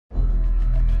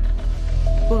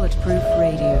Bulletproof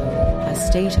Radio, a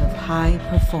state of high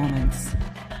performance.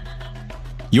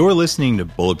 You're listening to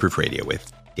Bulletproof Radio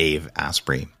with Dave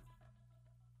Asprey.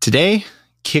 Today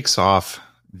kicks off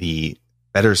the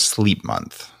Better Sleep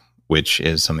Month, which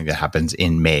is something that happens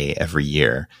in May every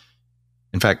year.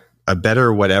 In fact, a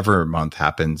Better Whatever month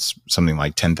happens something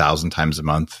like 10,000 times a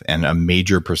month, and a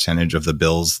major percentage of the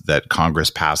bills that Congress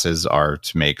passes are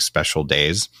to make special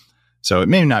days. So it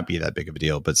may not be that big of a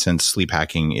deal, but since sleep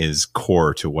hacking is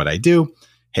core to what I do,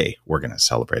 hey, we're going to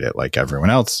celebrate it like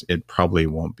everyone else. It probably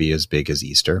won't be as big as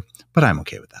Easter, but I'm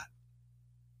okay with that.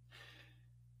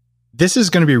 This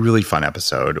is going to be a really fun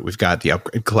episode. We've got the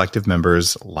Upgrade Collective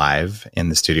members live in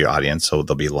the studio audience, so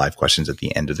there'll be live questions at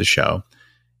the end of the show.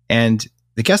 And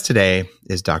the guest today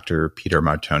is Dr. Peter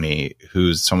Martone,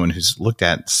 who's someone who's looked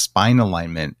at spine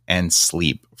alignment and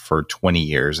sleep for 20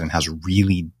 years and has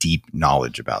really deep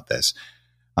knowledge about this.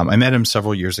 I met him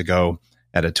several years ago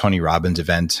at a Tony Robbins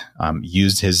event,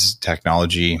 used his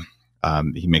technology.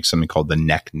 He makes something called the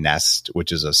Neck Nest,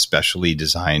 which is a specially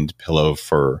designed pillow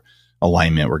for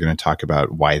alignment. We're going to talk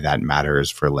about why that matters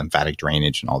for lymphatic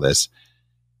drainage and all this.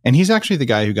 And he's actually the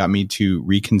guy who got me to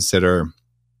reconsider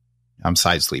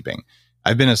side sleeping.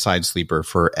 I've been a side sleeper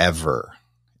forever.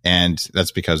 And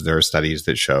that's because there are studies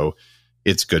that show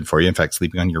it's good for you. In fact,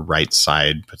 sleeping on your right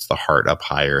side puts the heart up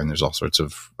higher. And there's all sorts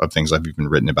of things I've even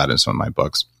written about in some of my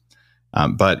books.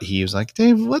 But he was like,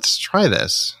 Dave, let's try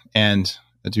this. And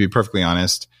to be perfectly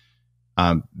honest,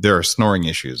 there are snoring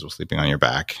issues with sleeping on your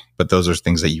back, but those are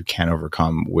things that you can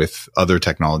overcome with other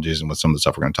technologies and with some of the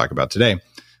stuff we're going to talk about today.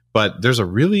 But there's a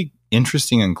really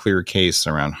interesting and clear case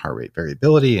around heart rate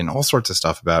variability and all sorts of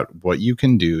stuff about what you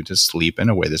can do to sleep in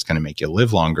a way that's going to make you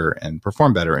live longer and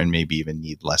perform better and maybe even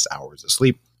need less hours of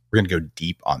sleep. We're going to go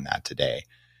deep on that today.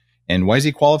 And why is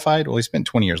he qualified? Well, he spent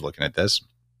 20 years looking at this.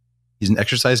 He's an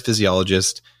exercise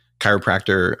physiologist,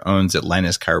 chiropractor, owns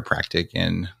Atlantis Chiropractic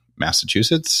in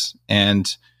Massachusetts,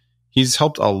 and he's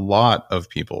helped a lot of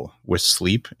people with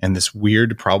sleep and this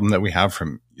weird problem that we have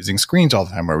from using screens all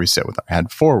the time where we sit with our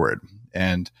head forward.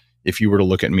 And if you were to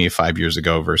look at me 5 years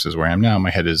ago versus where I am now, my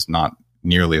head is not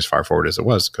nearly as far forward as it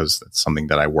was because that's something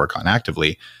that I work on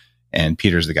actively. And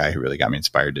Peter's the guy who really got me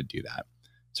inspired to do that.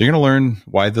 So you're going to learn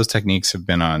why those techniques have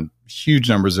been on huge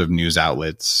numbers of news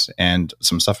outlets and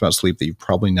some stuff about sleep that you've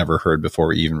probably never heard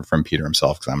before, even from Peter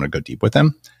himself, because I'm going to go deep with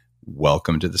him.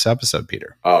 Welcome to this episode,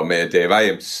 Peter. Oh, man, Dave, I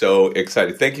am so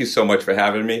excited. Thank you so much for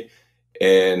having me.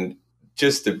 And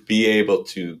just to be able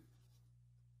to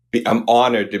I'm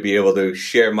honored to be able to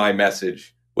share my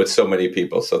message with so many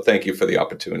people. So thank you for the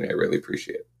opportunity. I really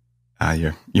appreciate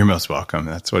it. You're most welcome.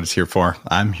 That's what it's here for.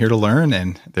 I'm here to learn.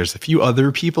 And there's a few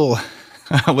other people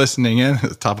listening in.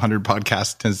 The Top 100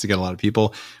 podcast tends to get a lot of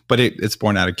people, but it's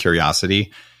born out of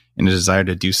curiosity and a desire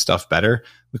to do stuff better.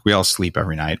 Like we all sleep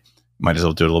every night. Might as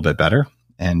well do it a little bit better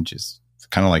and just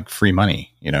kind of like free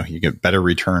money. You know, you get better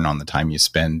return on the time you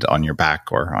spend on your back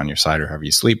or on your side or however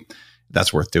you sleep.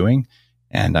 That's worth doing.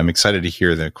 And I'm excited to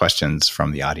hear the questions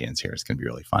from the audience here. It's going to be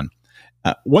really fun.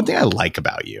 One thing I like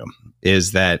about you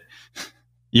is that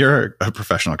you're a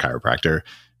professional chiropractor,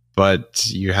 but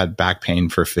you had back pain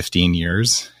for 15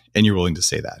 years and you're willing to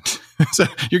say that. So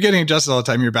you're getting adjusted all the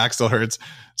time. Your back still hurts.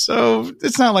 So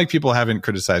it's not like people haven't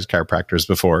criticized chiropractors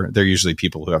before. They're usually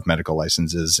people who have medical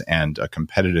licenses and a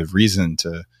competitive reason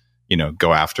to,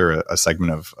 go after a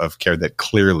segment of care that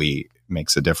clearly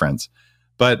makes a difference.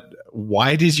 But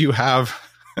why did you have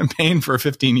pain for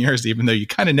 15 years, even though you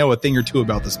kind of know a thing or two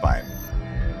about the spine?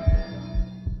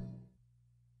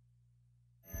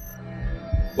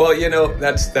 Well,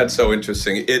 that's so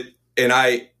interesting.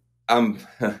 I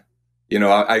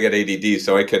get ADD,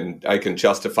 so I can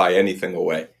justify anything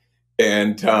away.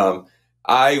 And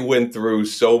I went through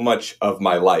so much of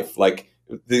my life, like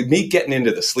me getting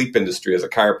into the sleep industry as a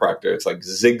chiropractor. It's like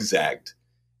zigzagged,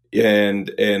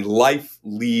 and life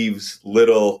leaves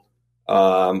little.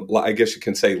 I guess you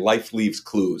can say life leaves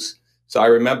clues. So I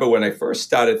remember when I first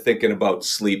started thinking about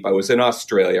sleep, I was in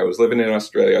Australia. I was living in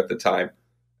Australia at the time,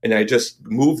 and I just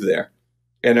moved there.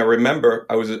 And I remember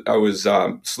I was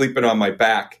sleeping on my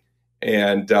back,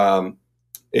 and I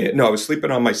was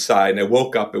sleeping on my side. And I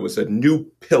woke up. It was a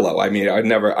new pillow. I mean, I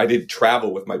didn't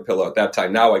travel with my pillow at that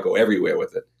time. Now I go everywhere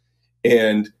with it,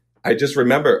 and I just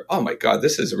remember, oh my God,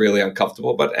 this is really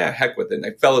uncomfortable. But heck with it. And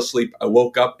I fell asleep. I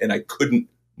woke up and I couldn't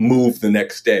move the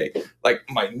next day. Like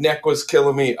my neck was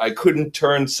killing me. I couldn't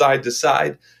turn side to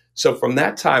side. So from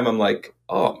that time, I'm like,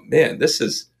 oh man,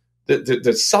 there's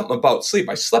something about sleep.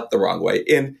 I slept the wrong way.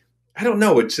 And I don't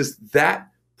know. It's just that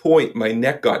point, my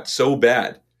neck got so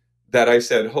bad that I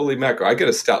said, holy mackerel, I got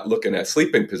to start looking at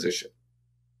sleeping position.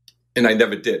 And I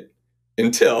never did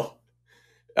until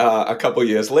a couple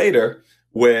years later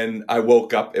when I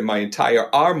woke up and my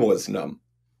entire arm was numb.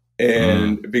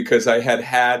 And because I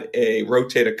had a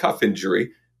rotator cuff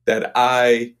injury that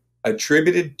I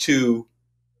attributed to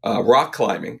rock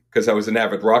climbing, because I was an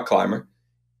avid rock climber.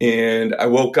 And I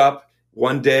woke up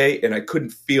one day and I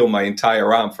couldn't feel my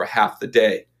entire arm for half the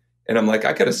day. And I'm like,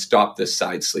 I got to stop this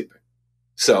side sleeping.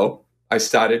 So I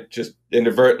started just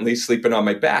inadvertently sleeping on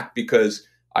my back, because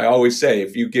I always say,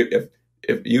 if you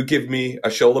give me a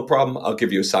shoulder problem, I'll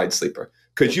give you a side sleeper,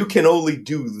 because you can only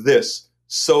do this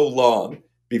so long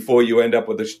before you end up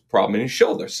with a problem in your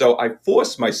shoulder. So I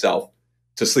forced myself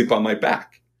to sleep on my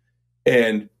back.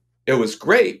 And it was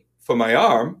great for my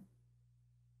arm,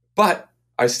 but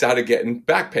I started getting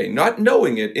back pain, not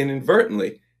knowing it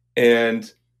inadvertently. And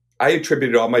I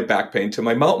attributed all my back pain to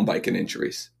my mountain biking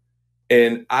injuries.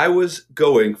 And I was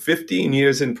going 15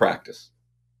 years in practice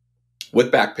with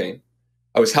back pain.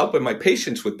 I was helping my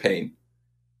patients with pain,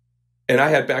 and I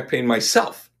had back pain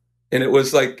myself. And it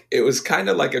was kind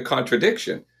of like a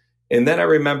contradiction. And then I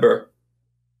remember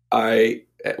I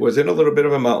was in a little bit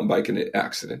of a mountain biking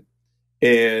accident.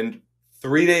 And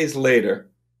 3 days later,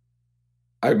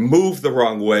 I moved the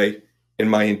wrong way and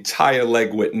my entire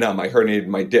leg went numb. I herniated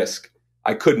my disc.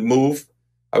 I couldn't move.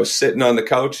 I was sitting on the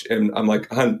couch and I'm like,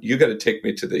 hon, you got to take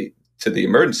me to the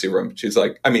emergency room. She's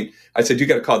like, I said, you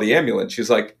got to call the ambulance. She's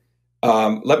like,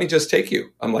 let me just take you.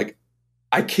 I'm like,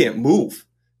 I can't move.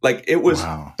 Like, it was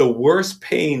the worst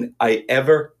pain I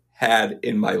ever had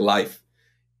in my life.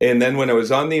 And then when I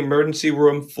was on the emergency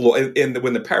room floor, and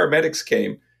when the paramedics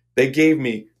came, they gave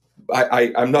me,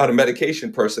 I'm not a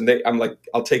medication person. I'm like,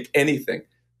 I'll take anything.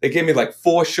 They gave me like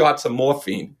 4 shots of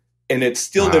morphine, and it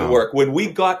still didn't work. When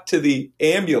we got to the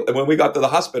the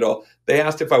hospital, they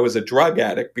asked if I was a drug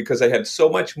addict, because I had so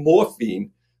much morphine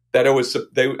that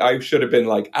I should have been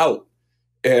like out.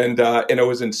 And I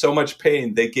was in so much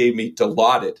pain, they gave me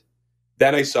Dilaudid.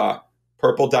 Then I saw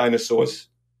purple dinosaurs,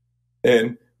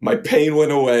 and my pain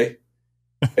went away.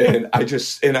 And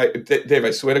Dave,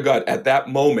 I swear to God, at that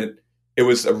moment, it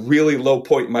was a really low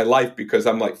point in my life, because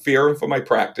I'm like fearing for my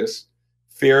practice,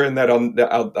 fearing that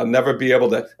I'll never be able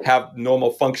to have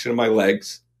normal function in my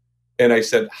legs. And I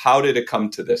said, how did it come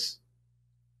to this?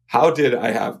 How did I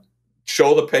have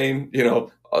shoulder pain,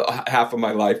 half of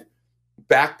my life,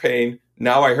 back pain?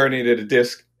 Now I herniated a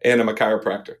disc, and I'm a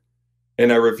chiropractor.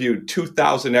 And I reviewed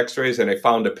 2,000 x-rays, and I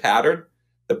found a pattern.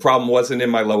 The problem wasn't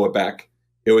in my lower back.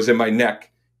 It was in my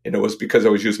neck. And it was because I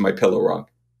was using my pillow wrong.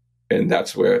 And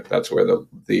that's what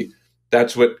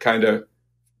kind of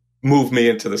moved me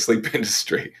into the sleep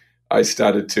industry. I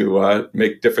started to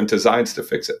make different designs to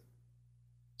fix it.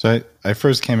 So I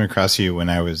first came across you when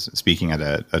I was speaking at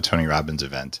a Tony Robbins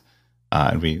event.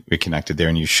 And we connected there,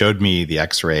 and you showed me the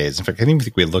x-rays. In fact, I think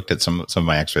we looked at some of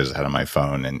my x-rays I had on my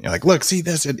phone, and you're like, look, see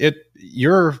this,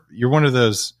 you're one of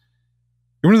those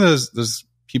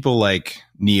people like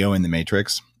Neo in the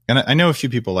Matrix. And I know a few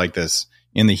people like this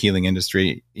in the healing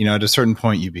industry. At a certain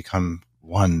point, you become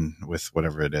one with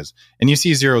whatever it is, and you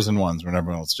see zeros and ones when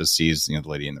everyone else just sees, the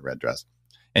lady in the red dress.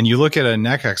 And you look at a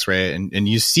neck x-ray and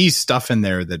you see stuff in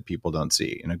there that people don't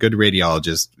see. A good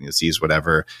radiologist sees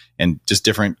whatever, and just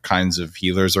different kinds of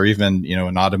healers, or even,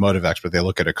 an automotive expert, they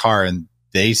look at a car and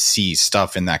they see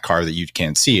stuff in that car that you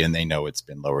can't see, and they know it's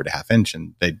been lowered a half inch,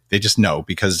 and they just know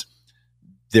because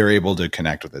they're able to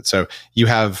connect with it. So you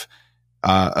have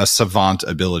a savant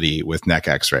ability with neck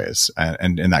x-rays.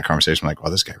 And in that conversation, I'm like,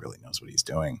 well, this guy really knows what he's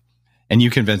doing. And you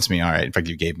convinced me, all right, in fact,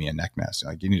 you gave me a neck nest.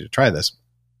 Like, you need to try this.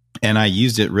 And I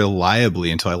used it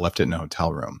reliably until I left it in a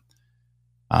hotel room,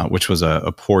 which was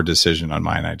a poor decision on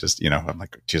mine. I just, I'm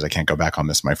like, geez, I can't go back. I'll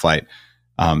miss my flight.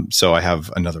 So I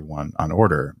have another one on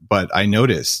order. But I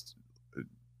noticed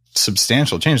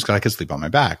substantial changes because I could sleep on my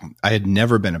back. I had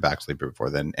never been a back sleeper before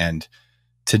then. And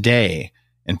today,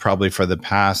 and probably for the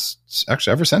past,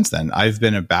 actually ever since then, I've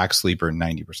been a back sleeper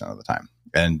 90% of the time.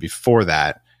 And before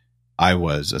that, I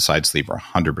was a side sleeper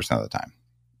 100% of the time.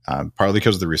 Partly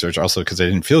because of the research, also because I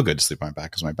didn't feel good to sleep on my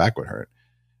back because my back would hurt.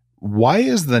 Why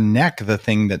is the neck the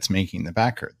thing that's making the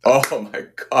back hurt, though? Oh my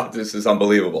God, this is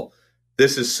unbelievable.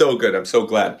 This is so good. I'm so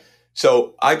glad.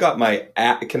 So I got my,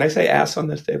 can I say ass on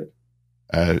this, David?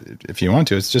 If you want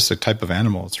to, it's just a type of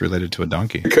animal. It's related to a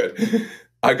donkey. Good.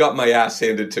 I got my ass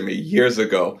handed to me years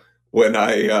ago when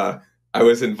I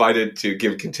was invited to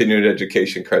give continuing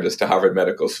education credits to Harvard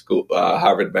Medical School,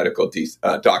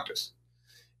 doctors.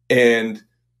 And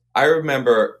I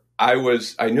remember I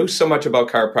knew so much about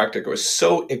chiropractic. I was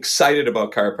so excited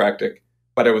about chiropractic,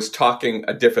 but I was talking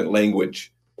a different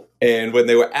language. And when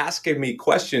they were asking me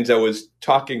questions, I was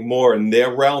talking more in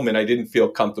their realm, and I didn't feel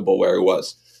comfortable where I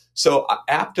was. So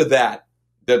after that,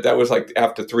 that was like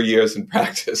after 3 years in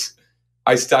practice,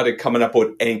 I started coming up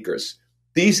with anchors.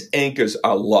 These anchors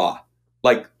are law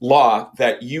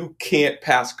that you can't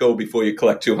pass go before you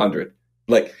collect 200.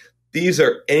 Like, these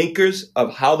are anchors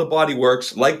of how the body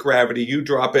works, like gravity. You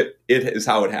drop it, it is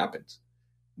how it happens.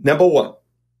 Number one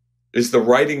is the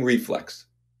righting reflex.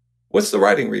 What's the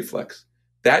righting reflex?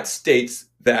 That states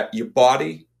that your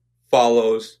body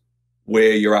follows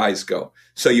where your eyes go.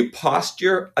 So your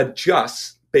posture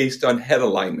adjusts based on head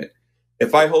alignment.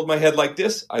 If I hold my head like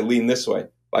this, I lean this way.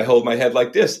 If I hold my head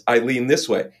like this, I lean this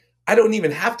way. I don't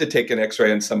even have to take an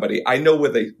x-ray on somebody. I know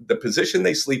where the position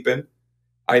they sleep in.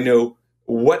 I know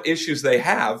what issues they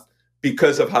have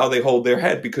because of how they hold their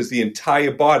head, because the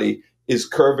entire body is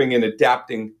curving and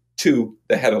adapting to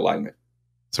the head alignment.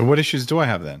 So what issues do I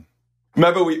have then?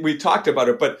 Remember, we talked about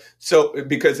it, but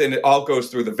and it all goes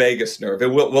through the vagus nerve.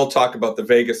 And we'll talk about the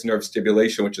vagus nerve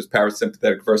stimulation, which is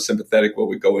parasympathetic versus sympathetic, where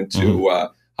we go into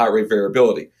heart rate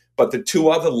variability. But the two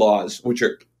other laws, which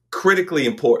are critically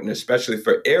important, especially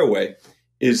for airway,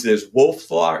 is there's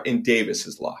Wolff's Law and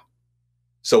Davis's Law.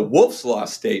 So Wolff's Law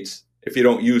states, if you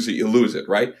don't use it, you lose it,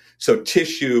 right? So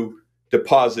tissue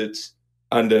deposits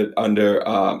bone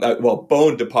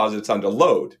deposits under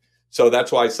load. So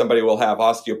that's why somebody will have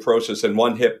osteoporosis in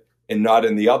one hip and not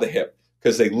in the other hip,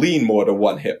 because they lean more to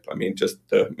one hip. I mean, just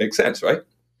to make sense, right?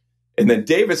 And then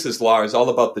Davis's Law is all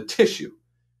about the tissue.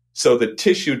 So the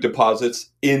tissue deposits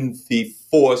in the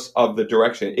force of the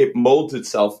direction. It molds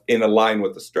itself in a line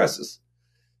with the stresses.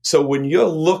 So when you're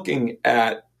looking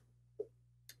at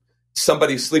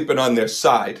somebody sleeping on their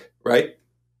side, right?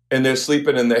 And they're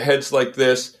sleeping and their head's like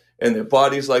this and their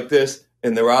body's like this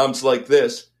and their arms like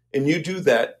this. And you do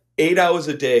that 8 hours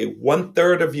a day,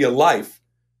 1/3 of your life,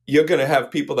 you're going to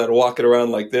have people that are walking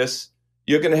around like this.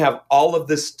 You're going to have all of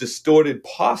this distorted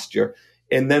posture.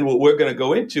 And then what we're going to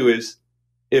go into is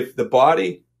if the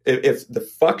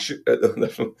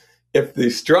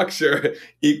structure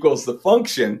equals the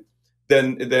function,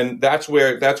 then that's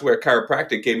where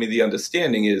chiropractic gave me the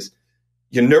understanding is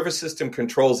your nervous system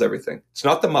controls everything. It's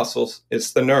not the muscles,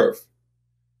 it's the nerve.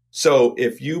 So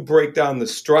if you break down the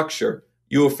structure,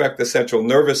 you affect the central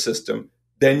nervous system,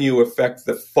 then you affect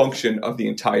the function of the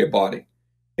entire body.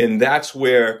 And that's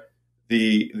where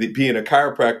the being a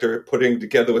chiropractor, putting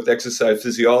together with exercise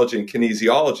physiology and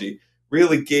kinesiology,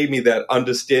 really gave me that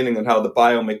understanding on how the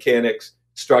biomechanics,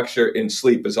 structure, and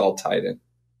sleep is all tied in.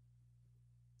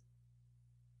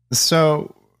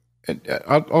 So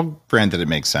I'll grant that it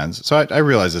makes sense. So I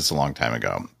realize it's a long time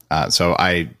ago. So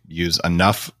I use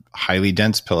enough highly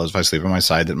dense pillows if I sleep on my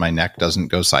side that my neck doesn't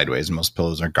go sideways. Most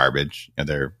pillows are garbage.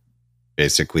 They're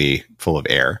basically full of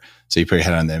air. So you put your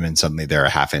head on them and suddenly they're a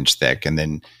 1/2 inch thick.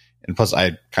 And plus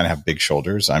I kind of have big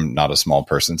shoulders. I'm not a small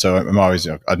person. So I'm always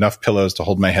enough pillows to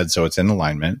hold my head so it's in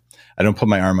alignment. I don't put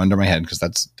my arm under my head because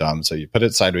that's dumb. So you put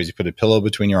it sideways. You put a pillow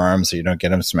between your arms so you don't get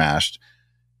them smashed.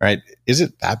 Right? Is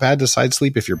it that bad to side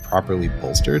sleep if you're properly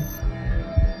bolstered?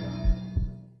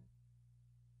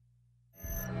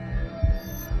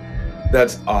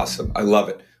 That's awesome. I love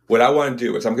it. What I want to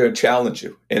do is I'm going to challenge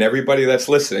you, and everybody that's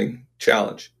listening,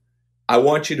 challenge. I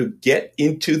want you to get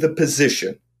into the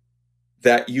position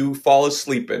that you fall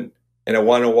asleep in, and I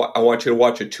want you to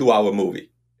watch a 2-hour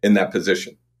movie in that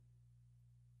position.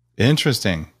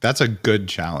 Interesting. That's a good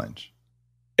challenge.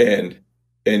 And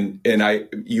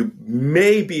you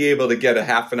may be able to get a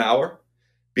 1/2 hour,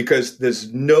 because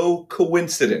there's no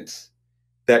coincidence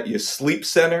that your sleep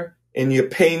center and your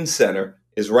pain center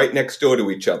is right next door to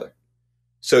each other.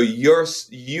 So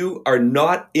you are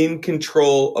not in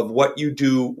control of what you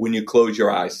do when you close your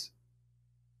eyes,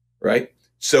 right?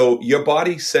 So your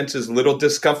body senses little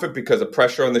discomfort because of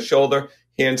pressure on the shoulder,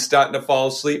 hands starting to fall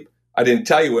asleep. I didn't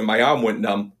tell you when my arm went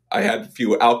numb, I had a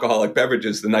few alcoholic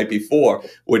beverages the night before,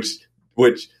 which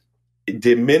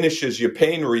diminishes your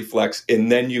pain reflex, and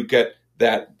then you get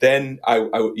that. Then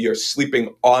you're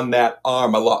sleeping on that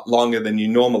arm a lot longer than you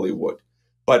normally would.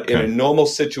 But in a normal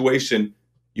situation,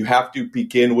 you have to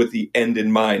begin with the end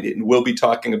in mind. And we'll be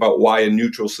talking about why a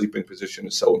neutral sleeping position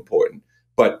is so important.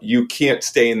 But you can't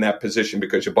stay in that position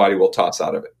because your body will toss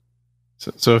out of it.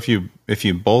 So if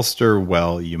you bolster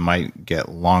well, you might get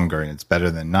longer, and it's better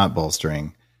than not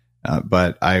bolstering.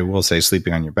 But I will say,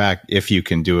 sleeping on your back, if you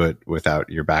can do it without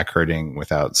your back hurting,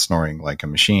 without snoring like a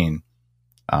machine,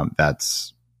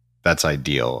 that's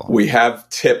ideal. We have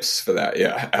tips for that.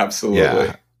 Yeah, absolutely.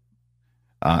 Yeah.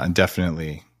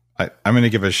 Definitely. I'm going to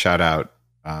give a shout out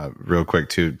real quick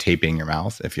to taping your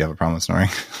mouth if you have a problem with snoring.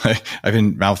 I've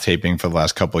been mouth taping for the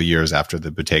last couple of years after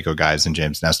the Buteyko guys and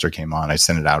James Nestor came on. I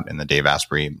sent it out in the Dave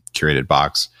Asprey curated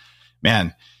box.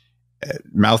 Man,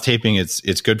 mouth taping,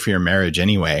 it's good for your marriage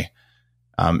anyway.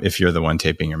 if you're the one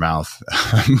taping your mouth.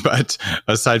 But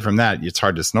aside from that, it's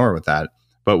hard to snore with that.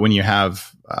 But when you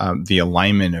have the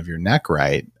alignment of your neck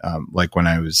right, like when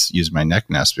I used my neck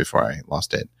nest before I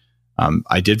lost it,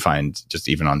 I did find just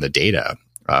even on the data,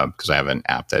 because I have an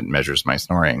app that measures my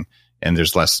snoring, and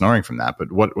there's less snoring from that.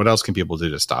 But what else can people do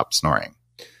to stop snoring?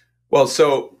 Well,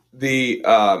 so the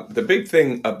big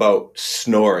thing about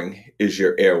snoring is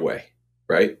your airway,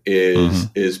 right?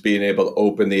 Is being able to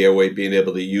open the airway, being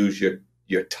able to use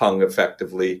your tongue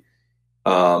effectively.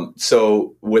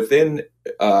 So within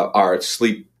our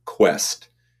sleep quest,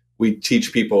 we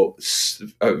teach people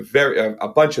a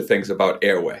bunch of things about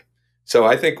airway. So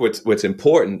I think what's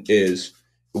important is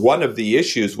one of the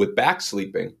issues with back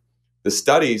sleeping. The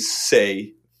studies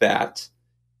say that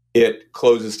it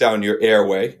closes down your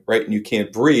airway, right? And you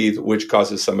can't breathe, which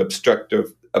causes some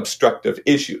obstructive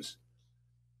issues.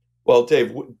 Well,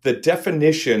 Dave, the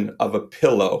definition of a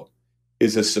pillow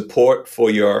is a support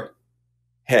for your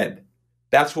head.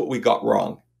 That's what we got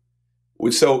wrong.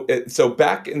 So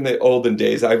back in the olden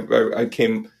days,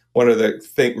 one of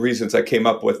the reasons I came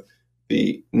up with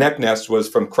the neck nest was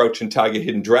from Crouching Tiger,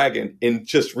 Hidden Dragon. In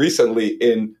just recently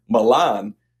in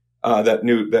Milan, that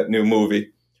new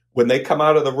movie, when they come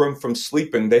out of the room from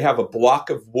sleeping, they have a block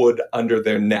of wood under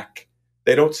their neck.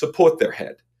 They don't support their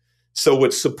head. So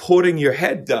what supporting your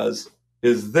head does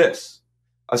is this.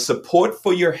 A support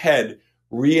for your head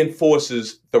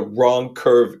reinforces the wrong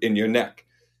curve in your neck.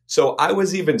 So I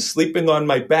was even sleeping on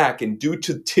my back, and due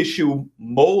to tissue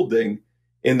molding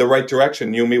in the right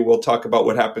direction, you and me will talk about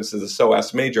what happens to the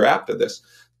psoas major after this.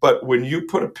 But when you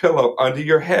put a pillow under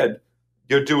your head,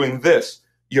 you're doing this.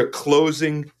 You're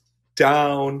closing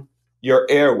down your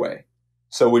airway.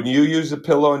 So when you use a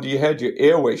pillow under your head, your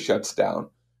airway shuts down.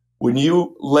 When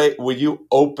you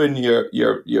open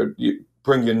you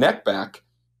bring your neck back,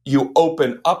 you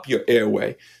open up your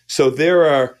airway. So there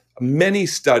are many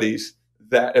studies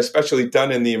that, especially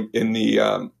done in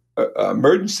the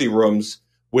emergency rooms,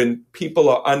 when people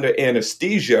are under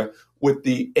anesthesia, with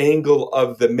the angle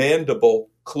of the mandible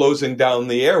closing down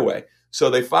the airway. So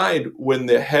they find when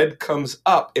the head comes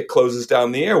up, it closes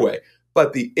down the airway,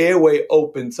 but the airway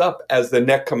opens up as the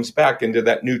neck comes back into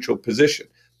that neutral position.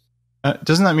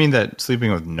 Doesn't that mean that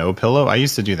sleeping with no pillow? I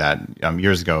used to do that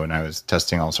years ago when I was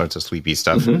testing all sorts of sleepy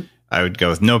stuff. Mm-hmm. I would go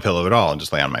with no pillow at all and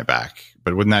just lay on my back.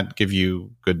 But wouldn't that give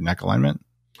you good neck alignment?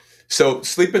 So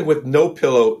sleeping with no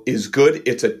pillow is good.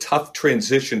 It's a tough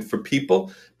transition for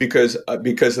people because of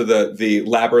the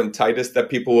labyrinthitis that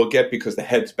people will get because the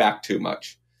head's back too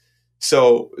much.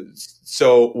 So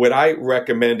what I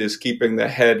recommend is keeping the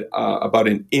head about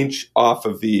an inch off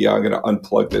of the. I'm going to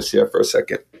unplug this here for a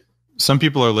second. Some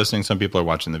people are listening, some people are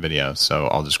watching the video, so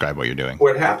I'll describe what you're doing.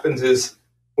 What happens is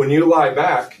when you lie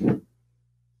back,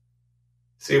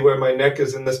 see where my neck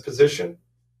is in this position?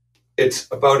 It's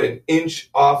about an inch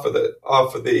off of the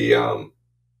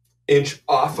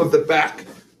back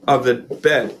of the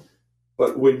bed.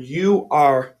 But when you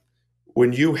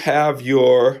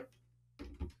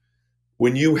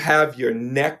have your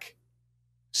neck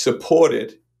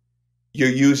supported, you're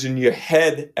using your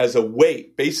head as a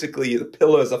weight, basically the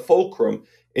pillow as a fulcrum,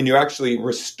 and you're actually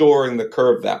restoring the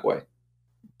curve that way.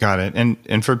 Got it.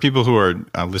 And for people who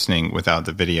are listening without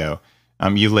the video,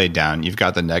 you laid down, you've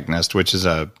got the neck nest, which is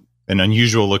an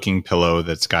unusual looking pillow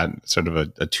that's got sort of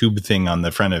a tube thing on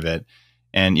the front of it.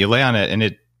 And you lay on it,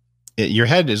 and your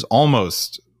head is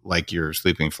almost like you're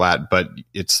sleeping flat, but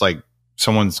it's like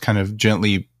someone's kind of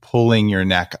gently pulling your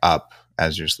neck up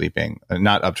as you're sleeping,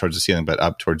 not up towards the ceiling, but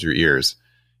up towards your ears.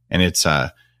 And it's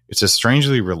a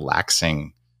strangely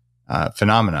relaxing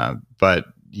phenomena, but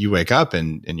you wake up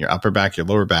and your upper back, your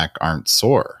lower back aren't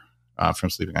sore from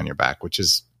sleeping on your back, which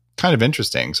is kind of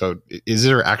interesting. So is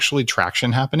there actually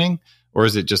traction happening, or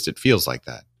is it just, it feels like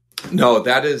that? No,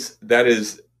 that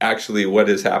is actually what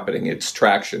is happening. It's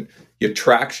traction. You're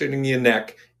tractioning your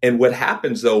neck. And what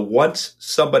happens though, once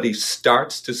somebody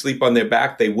starts to sleep on their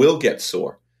back, they will get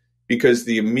sore. Because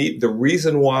the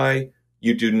reason why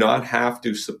you do not have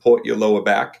to support your lower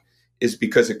back is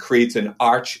because it creates an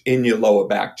arch in your lower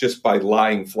back just by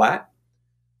lying flat.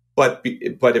 But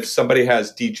if somebody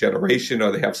has degeneration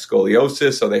or they have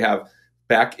scoliosis or they have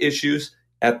back issues,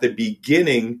 at the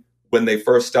beginning, when they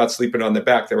first start sleeping on the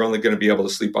back, they're only going to be able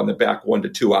to sleep on the back 1 to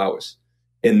 2 hours.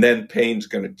 And then pain's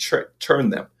going to turn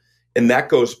them. And that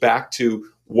goes back to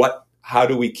how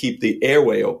do we keep the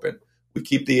airway open? We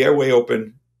keep the airway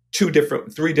open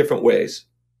three different ways.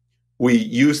 We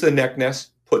use the neck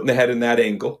nest, putting the head in that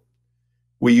angle.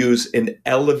 We use an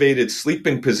elevated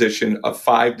sleeping position of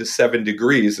 5 to 7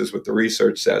 degrees, is what the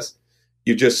research says.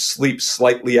 You just sleep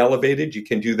slightly elevated. You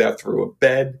can do that through a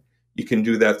bed. You can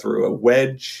do that through a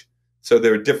wedge. So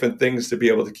there are different things to be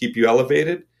able to keep you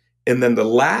elevated. And then the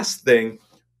last thing,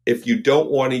 if you don't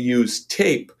want to use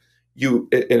tape,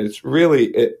 it's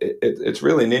really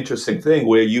an interesting thing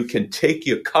where you can take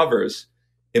your covers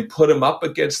and put them up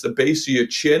against the base of your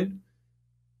chin,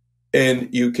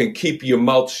 and you can keep your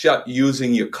mouth shut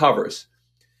using your covers.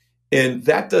 And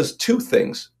that does two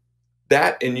things.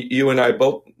 That, and you and I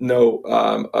both know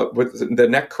with the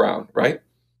neck crown, right?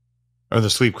 Or the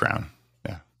sleep crown.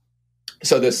 Yeah.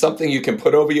 So there's something you can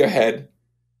put over your head,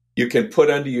 you can put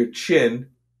under your chin,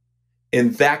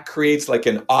 and that creates like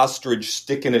an ostrich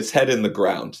sticking its head in the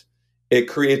ground. It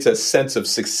creates a sense of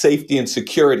safety and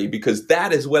security, because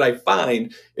that is what I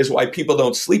find is why people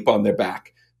don't sleep on their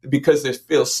back, because they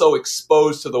feel so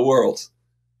exposed to the world.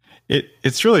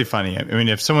 It's really funny. I mean,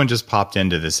 if someone just popped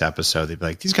into this episode, they'd be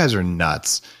like, these guys are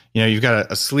nuts. You know, you've got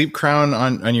a sleep crown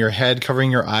on your head covering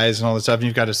your eyes and all this stuff. And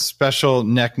you've got a special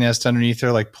neck nest underneath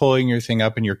there, like pulling your thing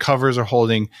up, and your covers are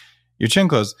holding your chin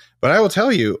closed. But I will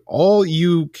tell you, all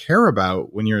you care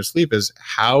about when you're asleep is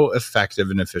how effective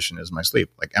and efficient is my sleep?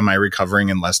 Like, am I recovering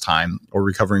in less time or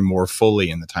recovering more fully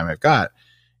in the time I've got?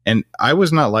 And I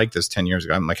was not like this 10 years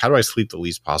ago. I'm like, how do I sleep the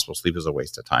least possible? Sleep is a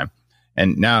waste of time.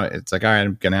 And now it's like, all right,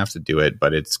 I'm going to have to do it,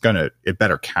 but it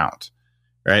better count.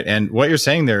 Right. And what you're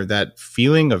saying there, that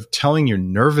feeling of telling your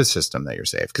nervous system that you're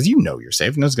safe, because you know you're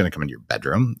safe. No one's going to come into your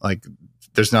bedroom. Like,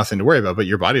 there's nothing to worry about, but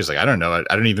your body is like, I don't know.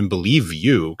 I don't even believe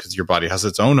you, because your body has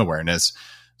its own awareness.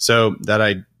 So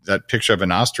that picture of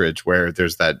an ostrich where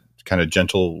there's that kind of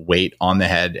gentle weight on the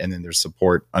head, and then there's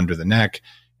support under the neck,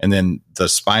 and then the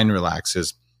spine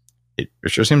relaxes. It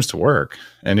sure seems to work.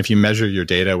 And if you measure your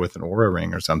data with an Oura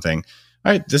ring or something,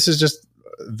 all right, this is just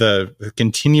the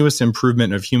continuous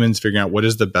improvement of humans figuring out what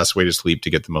is the best way to sleep to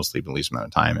get the most sleep in the least amount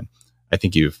of time. And I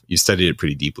think you studied it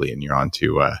pretty deeply, and you're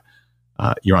onto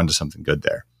something good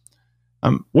there.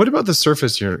 What about the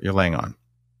surface you're laying on?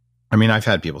 I mean, I've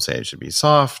had people say it should be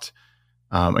soft.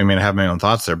 I have my own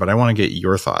thoughts there, but I want to get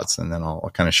your thoughts, and then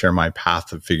I'll kind of share my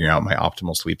path of figuring out my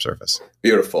optimal sleep surface.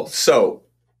 Beautiful. So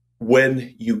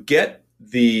when you get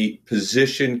the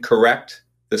position correct,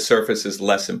 the surface is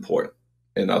less important.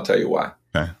 And I'll tell you why.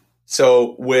 Okay.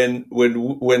 So when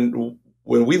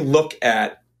we look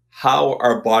at how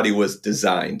our body was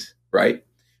designed, right?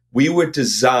 We were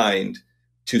designed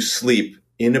to sleep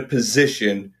in a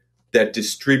position that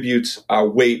distributes our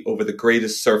weight over the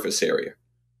greatest surface area.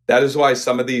 That is why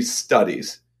some of these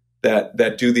studies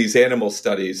that do these animal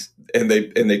studies, and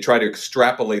they try to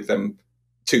extrapolate them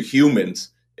to humans,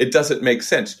 it doesn't make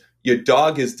sense. Your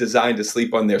dog is designed to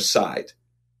sleep on their side,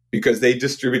 because they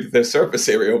distributed their surface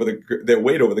area their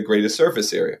weight over the greatest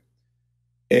surface area.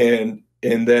 And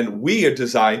then we are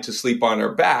designed to sleep on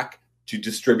our back to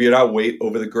distribute our weight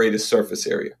over the greatest surface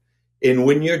area. And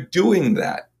when you're doing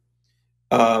that,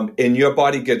 and your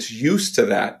body gets used to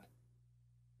that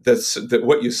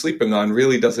what you're sleeping on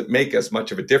really doesn't make as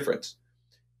much of a difference.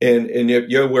 And if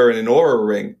you're wearing an Oura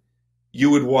ring, you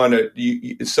would want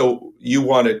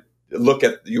to look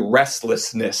at your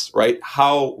restlessness, right?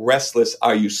 How restless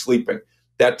are you sleeping?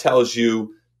 That tells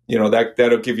you,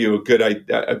 that'll give you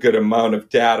a good amount of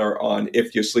data on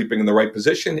if you're sleeping in the right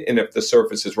position and if the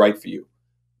surface is right for you.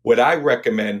 What I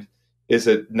recommend is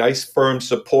a nice firm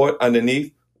support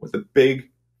underneath with a big,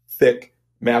 thick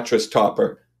mattress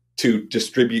topper to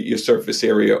distribute your surface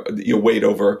area, your weight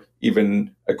over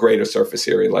even a greater surface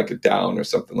area, like a down or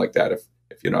something like that, if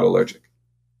you're not allergic.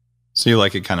 So you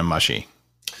like it kind of mushy?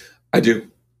 I do.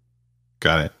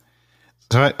 Got it.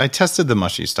 So I tested the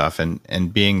mushy stuff,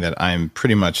 and being that I'm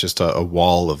pretty much just a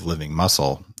wall of living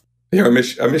muscle. You're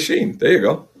a machine. There you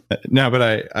go. No,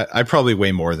 but I probably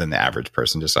weigh more than the average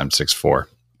person. Just I'm 6'4",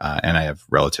 and I have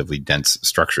relatively dense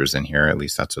structures in here. At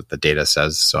least that's what the data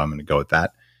says. So I'm going to go with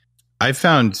that. I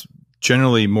found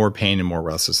generally more pain and more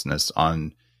restlessness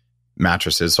on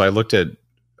mattresses. So I looked at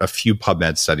a few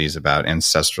PubMed studies about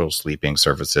ancestral sleeping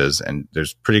surfaces, and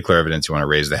there's pretty clear evidence you want to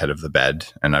raise the head of the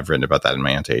bed. And I've written about that in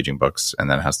my anti-aging books, and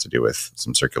that has to do with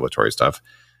some circulatory stuff.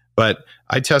 But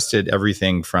I tested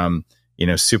everything from,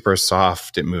 super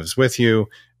soft, it moves with you,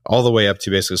 all the way up to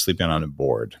basically sleeping on a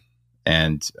board.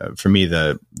 And for me,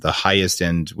 the highest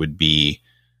end would be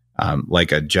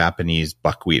like a Japanese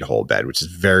buckwheat whole bed, which is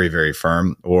very, very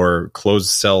firm, or closed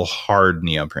cell hard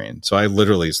neoprene. So I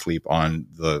literally sleep on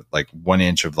the 1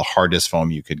 inch of the hardest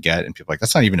foam you could get. And people are like,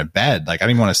 that's not even a bed. Like, I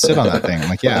don't even want to sit on that thing. I'm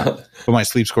like, yeah, but my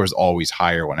sleep score is always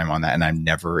higher when I'm on that, and I'm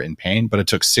never in pain. But it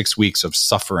took 6 weeks of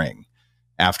suffering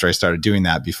after I started doing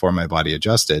that before my body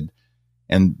adjusted.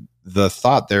 And the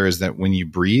thought there is that when you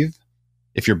breathe,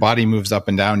 if your body moves up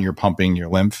and down, you're pumping your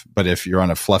lymph. But if you're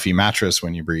on a fluffy mattress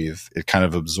when you breathe, it kind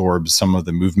of absorbs some of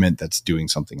the movement that's doing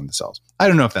something in the cells. I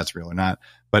don't know if that's real or not,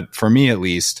 but for me at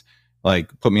least,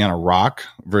 like put me on a rock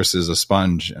versus a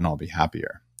sponge and I'll be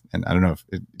happier. And I don't know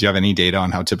do you have any data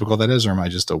on how typical that is, or am I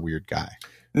just a weird guy?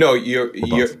 No, you're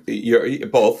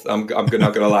both. I'm not going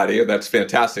to lie to you. That's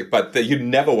fantastic. But you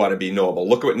never want to be normal.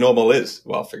 Look at what normal is.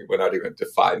 Well, we're not even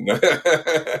defined.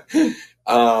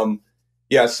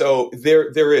 Yeah. So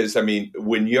there is. I mean,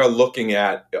 when you're looking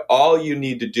at, all you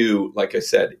need to do, like I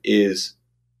said, is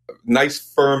nice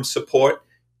firm support,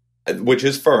 which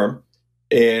is firm.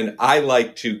 And I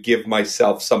like to give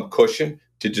myself some cushion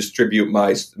to distribute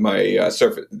my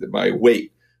surface, my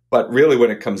weight. But really,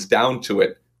 when it comes down to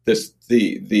it,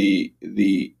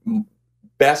 the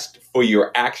best for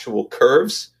your actual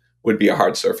curves would be a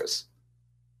hard surface.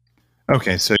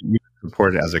 Okay, so you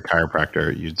support it as a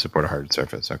chiropractor, you'd support a hard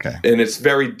surface. Okay. And it's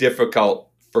very difficult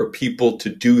for people to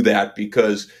do that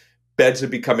because beds are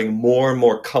becoming more and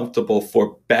more comfortable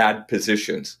for bad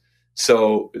positions.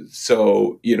 So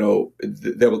you'll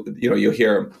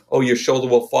hear them, oh, your shoulder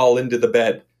will fall into the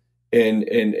bed. And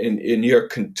you're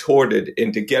contorted,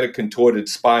 and to get a contorted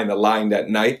spine aligned at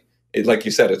night, like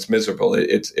you said, it's miserable.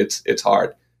 It's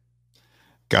hard.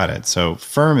 Got it. So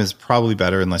firm is probably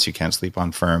better unless you can't sleep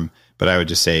on firm. But I would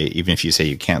just say, even if you say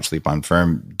you can't sleep on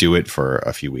firm, do it for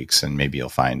a few weeks and maybe you'll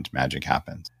find magic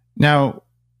happens. Now,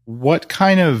 what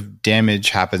kind of damage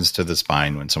happens to the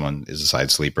spine when someone is a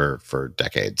side sleeper for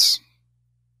decades?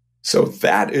 So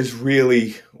that is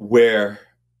really where,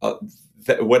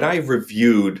 when I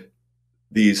reviewed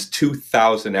these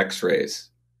 2,000 x-rays,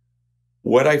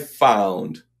 what I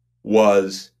found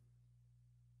was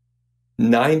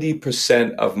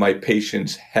 90% of my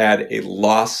patients had a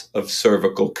loss of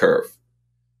cervical curve.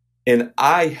 And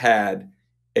I had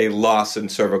a loss in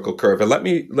cervical curve. And let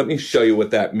me show you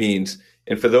what that means.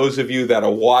 And for those of you that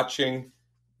are watching,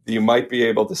 you might be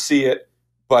able to see it.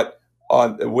 But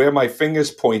on where my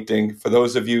finger's pointing, for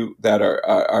those of you that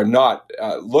are not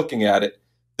looking at it,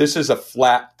 this is a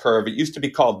flat curve. It used to be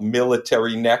called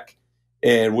military neck,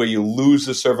 and where you lose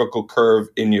the cervical curve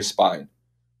in your spine.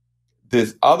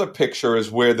 This other picture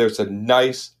is where there's a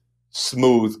nice,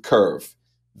 smooth curve.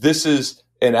 This is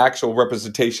an actual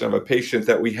representation of a patient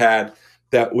that we had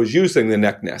that was using the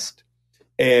neck nest.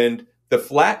 And the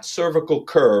flat cervical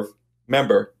curve,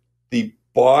 remember, the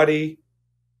body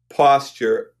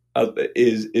posture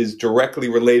is directly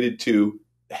related to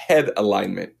head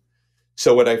alignment.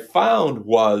 So what I found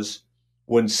was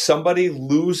when somebody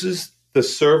loses the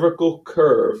cervical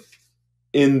curve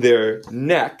in their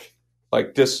neck,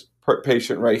 like this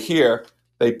patient right here,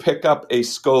 they pick up a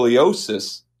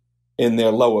scoliosis in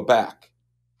their lower back.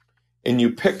 And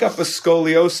you pick up a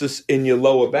scoliosis in your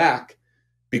lower back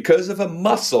because of a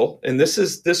muscle, and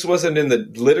this wasn't in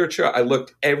the literature. I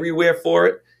looked everywhere for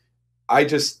it.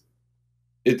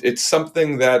 It's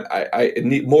something that I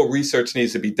need more research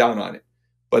needs to be done on it.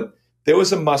 But there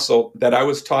was a muscle that I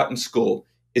was taught in school.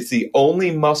 It's the only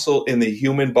muscle in the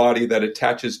human body that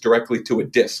attaches directly to a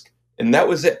disc. And that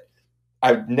was it.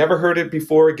 I've never heard it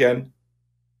before again.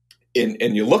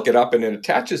 And you look it up and it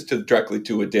attaches directly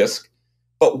to a disc.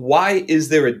 But why is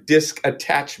there a disc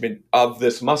attachment of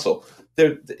this muscle?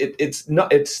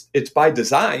 It's by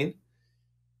design.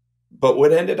 But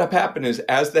what ended up happening is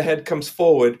as the head comes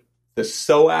forward, the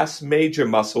psoas major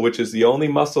muscle, which is the only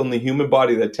muscle in the human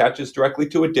body that attaches directly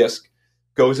to a disc,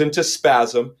 goes into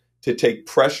spasm to take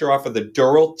pressure off of the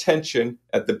dural tension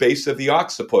at the base of the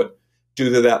occiput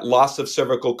due to that loss of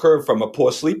cervical curve from a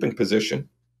poor sleeping position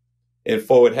and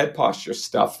forward head posture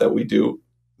stuff that we do.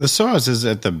 The psoas is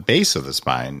at the base of the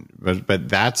spine, but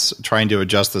that's trying to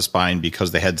adjust the spine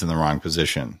because the head's in the wrong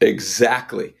position.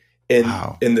 Exactly. And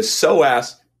the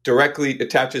psoas directly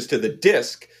attaches to the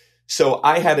disc. So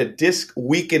I had a disc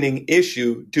weakening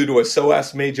issue due to a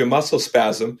psoas major muscle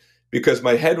spasm because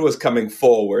my head was coming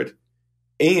forward,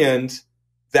 and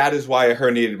that is why I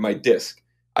herniated my disc.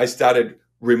 I started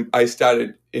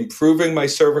improving my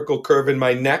cervical curve in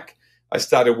my neck. I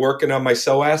started working on my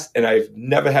psoas, and I've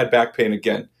never had back pain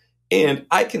again. And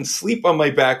I can sleep on my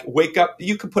back, wake up.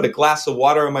 You can put a glass of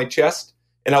water on my chest,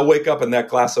 and I'll wake up, and that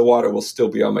glass of water will still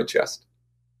be on my chest.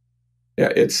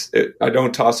 Yeah, I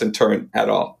don't toss and turn at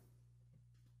all.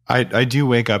 I do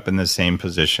wake up in the same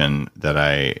position that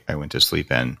I went to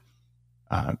sleep in.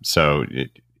 So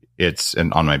it's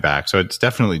on my back. So it's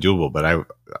definitely doable, but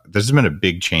there's been a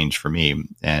big change for me.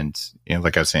 And,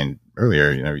 like I was saying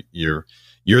earlier, you're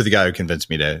the guy who convinced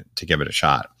me to give it a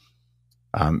shot.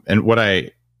 And what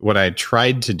I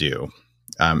tried to do,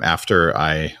 after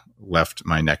I left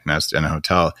my neck nest in a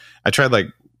hotel, I tried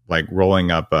like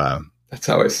rolling up a That's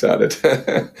how I started.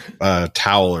 a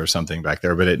towel or something back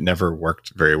there, but it never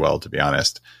worked very well, to be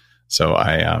honest. So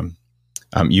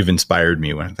you've inspired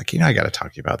me when I'm like, I got to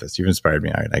talk to you about this. You've inspired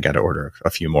me. I got to order a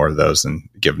few more of those and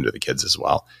give them to the kids as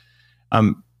well.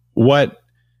 What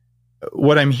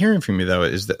I'm hearing from you though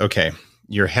is that, okay,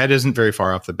 your head isn't very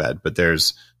far off the bed, but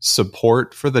there's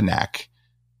support for the neck.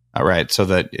 All right. So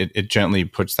that it gently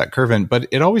puts that curve in, but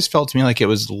it always felt to me like it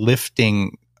was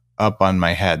lifting up on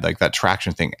my head, like that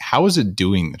traction thing. How is it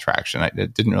doing the traction?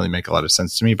 It didn't really make a lot of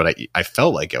sense to me, but I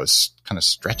felt like I was kind of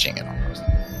stretching it almost.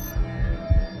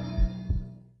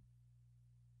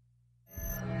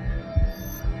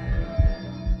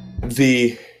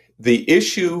 The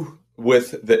issue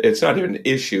with it's not an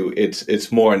issue,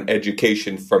 it's more an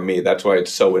education from me. That's why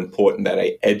it's so important that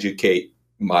I educate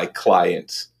my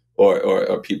clients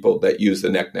or people that use the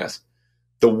neck nest.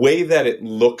 The way that it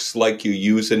looks like you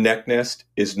use a neck nest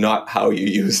is not how you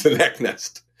use the neck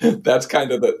nest. That's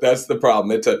kind of that's the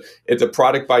problem. It's a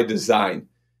product by design.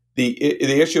 The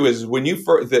issue is when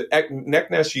the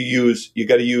neck nest you use, you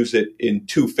got to use it in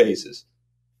two phases.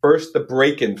 First, the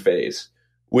break-in phase,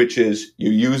 which is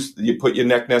you put your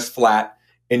neck nest flat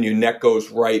and your neck goes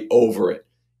right over it,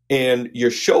 and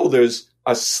your shoulders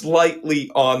are slightly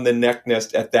on the neck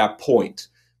nest at that point,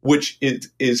 which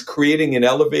is creating an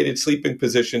elevated sleeping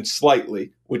position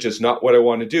slightly, which is not what I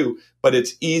want to do, but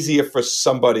it's easier for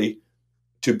somebody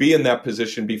to be in that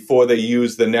position before they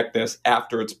use the neck nest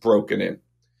after it's broken in.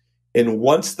 And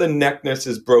once the neck nest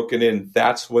is broken in,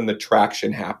 that's when the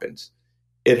traction happens.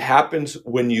 It happens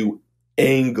when you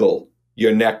angle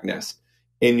your neck nest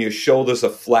and your shoulders are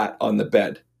flat on the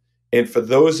bed. And for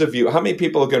those of you, how many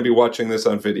people are going to be watching this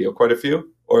on video? Quite a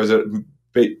few? Or is it...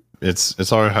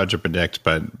 It's already hard to predict,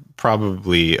 but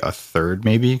probably a third,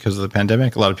 maybe, because of the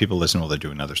pandemic. A lot of people listen while they're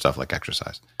doing other stuff like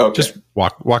exercise. Okay. Just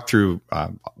walk through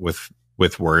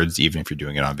with words, even if you're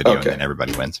doing it on video, okay. And then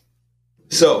everybody wins.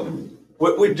 So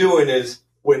what we're doing is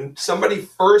when somebody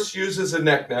first uses a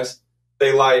neck nest,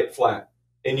 they lie it flat,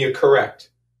 and you're correct.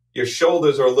 Your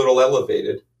shoulders are a little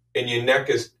elevated, and your neck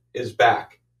is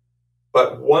back.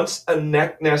 But once a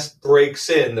neck nest breaks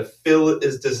in, the fill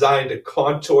is designed to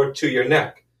contour to your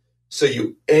neck. So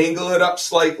you angle it up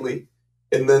slightly,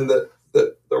 and then the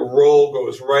roll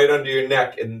goes right under your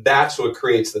neck, and that's what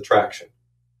creates the traction.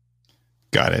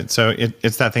 Got it. So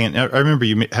it's that thing. I remember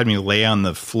you had me lay on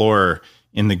the floor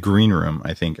in the green room,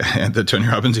 I think, at the Tony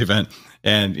Robbins event,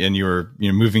 and you were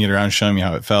moving it around, showing me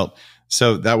how it felt.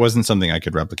 So that wasn't something I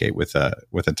could replicate with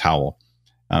a towel.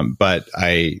 But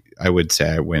I would say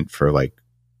I went for like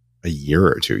a year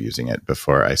or two using it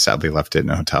before I sadly left it in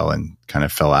a hotel and kind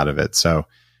of fell out of it. So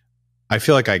I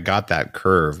feel like I got that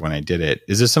curve when I did it.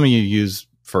 Is this something you use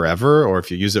forever, or if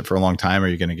you use it for a long time, are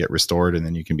you going to get restored and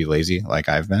then you can be lazy like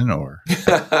I've been? Or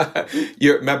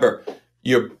remember,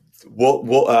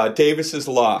 Davis's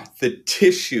law: the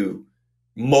tissue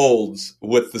molds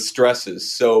with the stresses.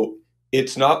 So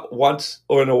it's not once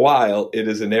or in a while. It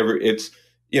is in every. It's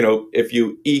if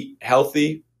you eat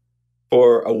healthy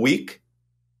for a week,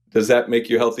 does that make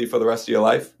you healthy for the rest of your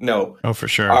life? No. Oh, for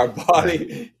sure. Our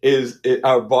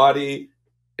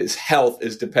body's health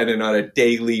is dependent on our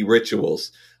daily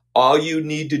rituals. All you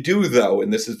need to do, though,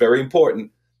 and this is very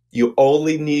important, you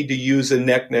only need to use a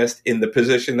neck nest in the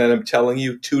position that I'm telling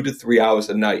you 2 to 3 hours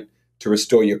a night to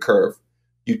restore your curve.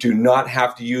 You do not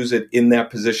have to use it in that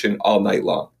position all night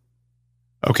long.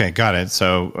 Okay, got it.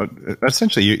 So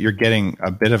essentially, you're getting a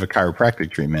bit of a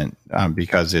chiropractic treatment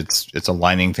because it's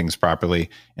aligning things properly.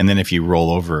 And then if you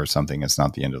roll over or something, it's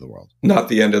not the end of the world. Not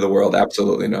the end of the world.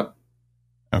 Absolutely not.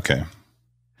 Okay,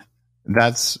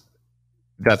 that's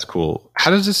cool.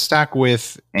 How does this stack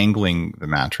with angling the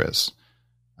mattress?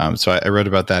 So I read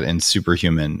about that in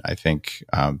Superhuman. I think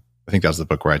that was the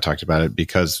book where I talked about it,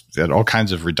 because it had all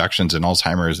kinds of reductions in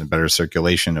Alzheimer's and better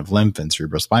circulation of lymph and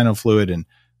cerebrospinal fluid and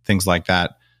things like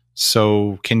that.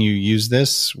 So can you use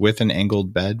this with an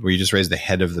angled bed where you just raise the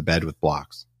head of the bed with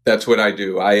blocks? That's what I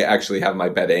do. I actually have my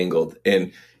bed angled.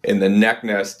 And in the neck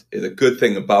nest, the good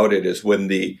thing about it is when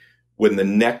the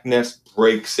neck nest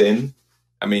breaks in,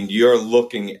 I mean, you're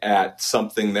looking at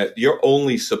something that you're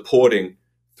only supporting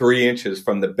 3 inches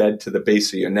from the bed to the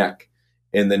base of your neck.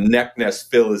 And the neck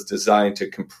nest fill is designed to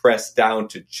compress down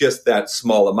to just that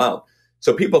small amount.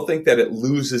 So people think that it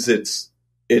loses its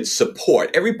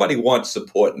support. Everybody wants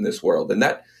support in this world, and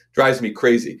that drives me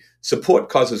crazy. Support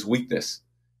causes weakness,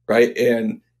 right?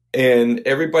 And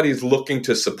everybody's looking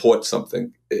to support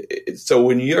something. So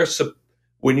when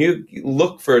you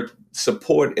look for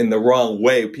support in the wrong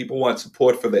way, people want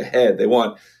support for their head. They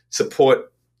want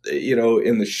support,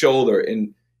 in the shoulder.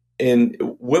 And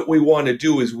what we want to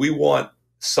do is we want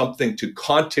something to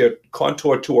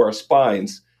contour to our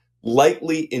spines,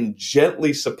 lightly and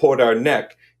gently support our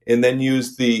neck, and then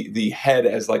use the head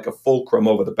as like a fulcrum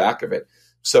over the back of it.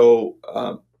 So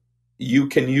you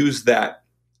can use that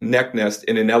neck nest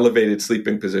in an elevated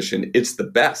sleeping position. It's the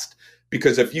best,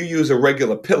 because if you use a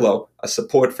regular pillow, a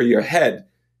support for your head,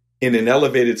 in an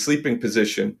elevated sleeping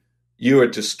position, you are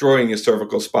destroying your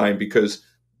cervical spine, because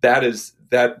that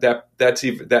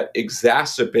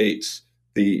exacerbates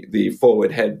the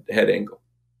forward head angle.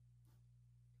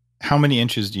 How many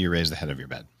inches do you raise the head of your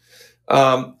bed?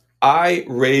 I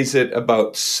raise it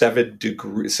about 7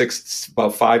 degrees,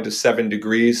 about 5 to 7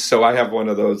 degrees. So I have one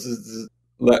of those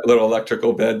little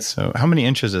electrical beds. So how many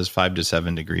inches is 5 to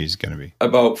 7 degrees going to be?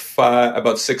 About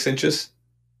 6 inches.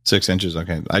 6 inches.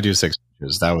 Okay. I do 6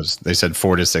 inches. They said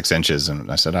 4 to 6 inches.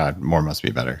 And I said, more must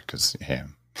be better, because, hey,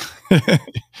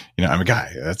 I'm a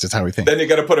guy. That's just how we think. Then you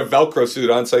got to put a Velcro suit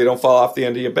on so you don't fall off the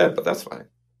end of your bed, but that's fine.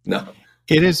 No.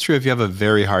 It is true. If you have a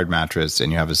very hard mattress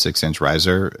and you have a 6-inch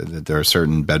riser, that there are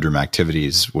certain bedroom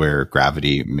activities where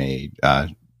gravity may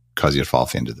cause you to fall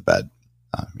off the end of the bed,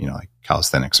 like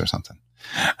calisthenics or something.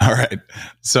 All right.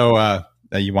 So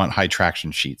you want high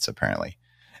traction sheets, apparently.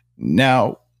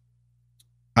 Now,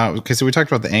 okay, so we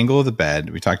talked about the angle of the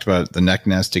bed. We talked about the neck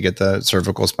nest to get the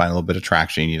cervical spine a little bit of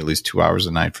traction. You need at least 2 hours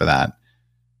a night for that.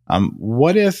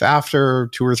 What if after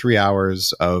 2 or 3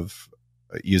 hours of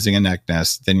using a neck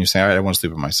nest, then you say, all right, I want to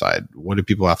sleep on my side? What do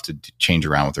people have to change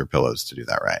around with their pillows to do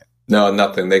that right? No,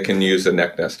 nothing. They can use a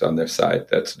neck nest on their side.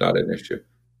 That's not an issue.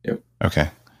 Yeah. Okay.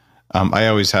 I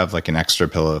always have like an extra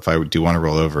pillow. If I do want to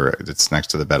roll over, it's next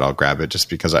to the bed, I'll grab it, just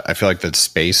because I feel like the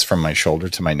space from my shoulder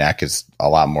to my neck is a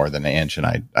lot more than an inch. And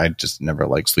I just never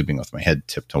like sleeping with my head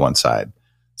tipped to one side.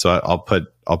 So I'll put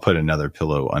another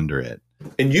pillow under it.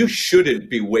 And you shouldn't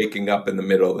be waking up in the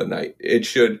middle of the night. It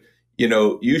should,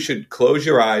 you should close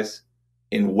your eyes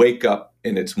and wake up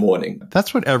and it's morning.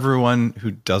 That's what everyone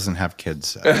who doesn't have kids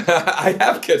says. I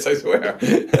have kids, I swear.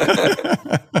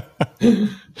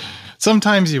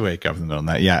 Sometimes you wake up in the middle of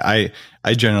the night. Yeah,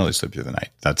 I generally sleep through the night.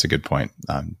 That's a good point.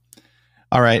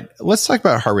 All right, let's talk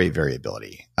about heart rate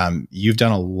variability. You've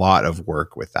done a lot of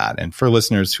work with that. And for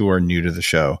listeners who are new to the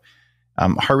show,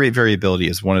 heart rate variability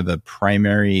is one of the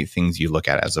primary things you look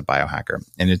at as a biohacker.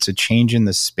 And it's a change in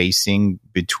the spacing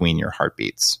between your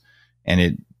heartbeats. And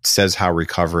it says how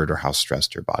recovered or how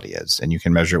stressed your body is. And you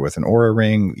can measure it with an Oura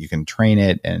ring. You can train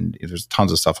it. And there's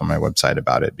tons of stuff on my website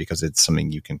about it, because it's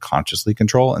something you can consciously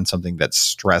control and something that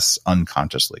stress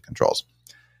unconsciously controls.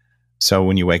 So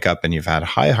when you wake up and you've had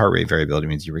high heart rate variability, it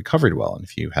means you recovered well. And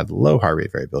if you had low heart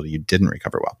rate variability, you didn't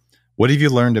recover well. What have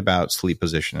you learned about sleep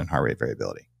position and heart rate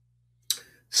variability?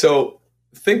 So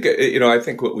I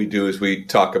think what we do is when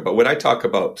I talk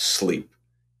about sleep,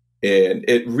 and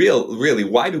it really,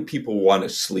 why do people want to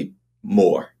sleep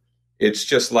more? It's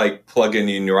just like plugging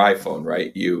in your iPhone,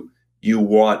 right? You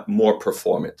want more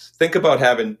performance. Think about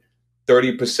having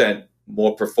 30%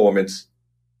 more performance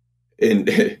in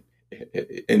bed,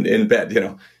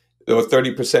 or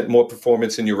 30% more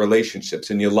performance in your relationships,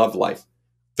 in your love life,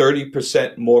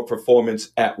 30% more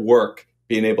performance at work,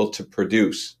 being able to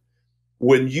produce.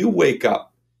 When you wake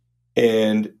up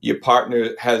and your partner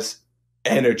has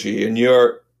energy and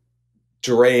you're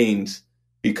drained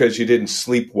because you didn't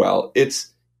sleep well,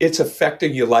 it's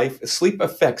affecting your life. Sleep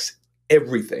affects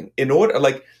everything.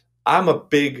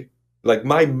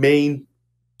 My main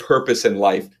purpose in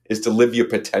life is to live your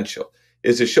potential,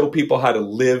 is to show people how to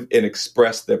live and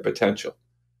express their potential.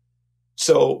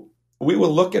 So we were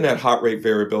looking at heart rate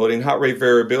variability, and heart rate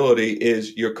variability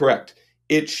is, you're correct,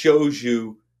 it shows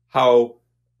you how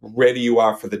ready you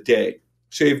are for the day.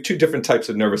 So you have two different types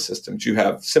of nervous systems. You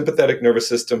have sympathetic nervous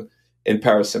system and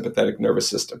parasympathetic nervous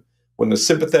system. When the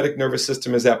sympathetic nervous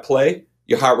system is at play,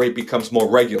 your heart rate becomes more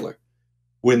regular.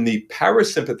 When the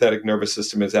parasympathetic nervous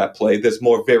system is at play, there's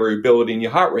more variability in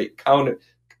your heart rate, kind of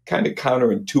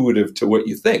counterintuitive to what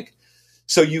you think.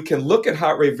 So you can look at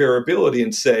heart rate variability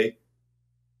and say,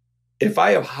 if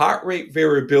I have heart rate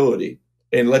variability,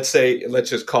 and let's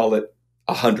just call it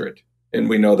 100, and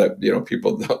we know that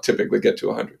people don't typically get to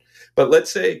 100, but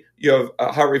let's say you have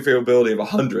a heart rate variability of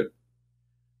 100.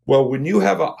 Well, when you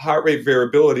have a heart rate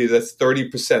variability that's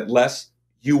 30% less,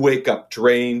 you wake up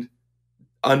drained,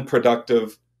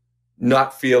 unproductive,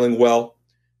 not feeling well.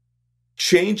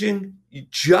 Changing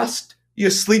just your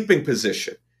sleeping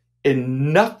position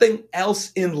and nothing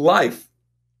else in life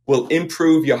will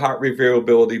improve your heart rate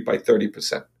variability by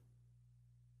 30%.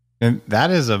 And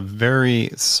that is a very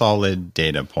solid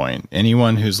data point.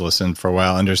 Anyone who's listened for a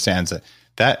while understands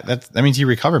that means you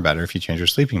recover better if you change your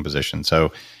sleeping position.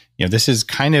 So this is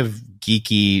kind of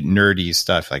geeky, nerdy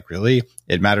stuff. Like, really?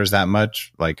 It matters that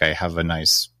much? Like, I have a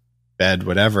nice bed,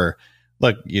 whatever.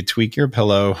 Look, you tweak your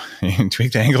pillow, you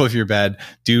tweak the angle of your bed,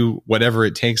 do whatever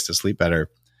it takes to sleep better.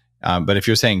 But if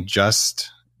you're saying just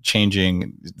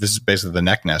changing, this is basically the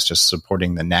neck nest, just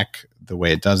supporting the neck the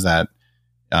way it does that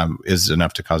is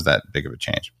enough to cause that big of a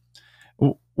change.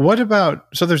 What about,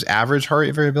 so there's average heart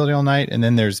rate variability all night, and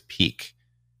then there's peak.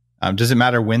 Does it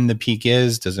matter when the peak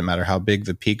is? Does it matter how big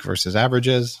the peak versus average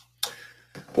is?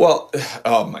 Well,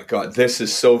 oh my God, this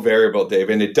is so variable, Dave.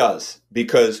 And it does,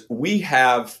 because we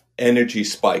have energy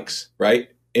spikes, right?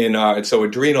 So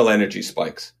adrenal energy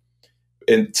spikes.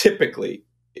 And typically,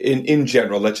 in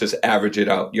general, let's just average it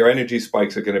out. Your energy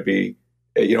spikes are going to be,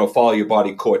 follow your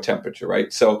body core temperature,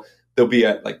 right? So they'll be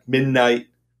at like midnight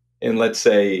and let's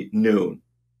say noon.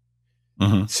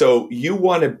 Mm-hmm. So you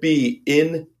want to be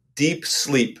in deep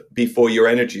sleep before your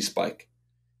energy spike.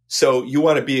 So you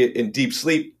want to be in deep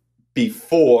sleep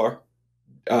before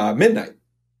midnight.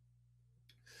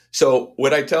 So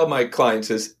what I tell my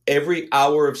clients is every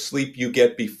hour of sleep you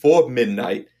get before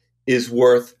midnight is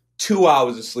worth 2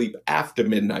 hours of sleep after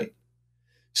midnight.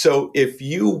 So if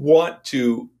you want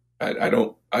to, I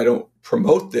don't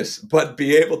promote this, but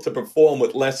be able to perform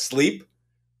with less sleep,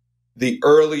 the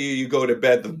earlier you go to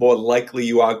bed, the more likely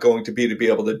you are going to be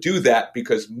able to do that,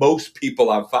 because most people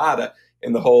are vada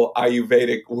in the whole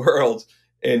Ayurvedic world,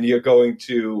 and you're going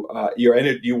to your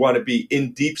energy. You want to be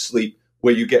in deep sleep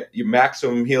where you get your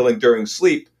maximum healing during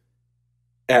sleep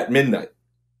at midnight.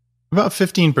 About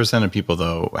 15% of people,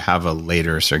 though, have a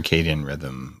later circadian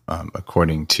rhythm,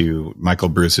 according to Michael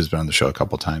Bruce, who's been on the show a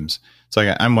couple times.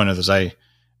 So I'm one of those.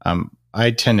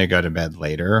 I tend to go to bed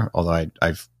later, although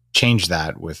I've changed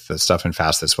that with the stuff in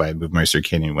Fast This Way. I moved my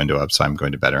circadian window up, so I'm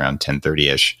going to bed around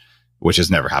 10:30ish, which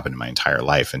has never happened in my entire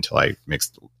life until I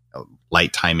mixed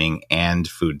light timing and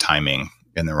food timing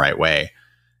in the right way.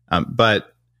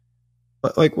 But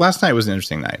like last night was an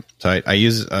interesting night. So I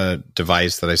use a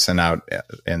device that I sent out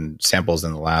in samples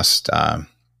in the last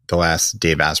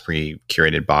Dave Asprey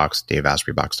curated box,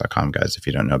 daveaspreybox.com, guys. If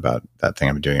you don't know about that thing,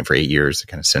 I've been doing it for 8 years to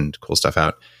kind of send cool stuff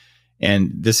out.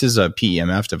 And this is a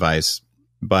PEMF device,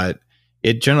 but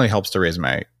it generally helps to raise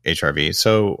my HRV.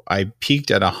 So I peaked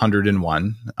at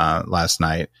 101 last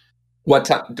night. What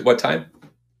time?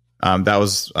 That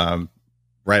was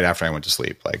right after I went to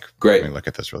sleep. Like, great. Let me look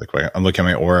at this really quick. I'm looking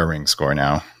at my Aura Ring score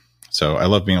now. So I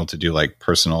love being able to do like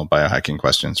personal biohacking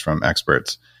questions from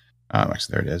experts.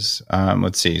 Actually, there it is.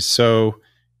 Let's see. So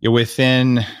you're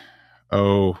within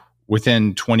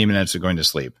 20 minutes of going to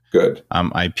sleep. Good.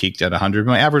 I peaked at 100.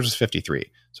 My average was 53.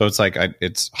 So it's like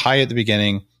it's high at the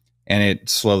beginning, and it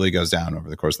slowly goes down over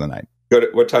the course of the night.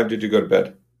 What time did you go to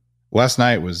bed? Last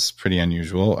night was pretty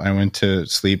unusual. I went to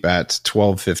sleep at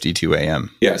 12:52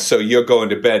 a.m. Yeah, so you're going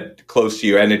to bed close to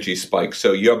your energy spike.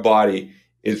 So your body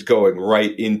is going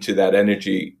right into that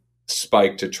energy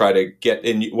spike to try to get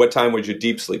in. What time was your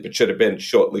deep sleep? It should have been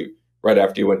shortly right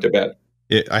after you went to bed.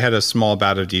 I had a small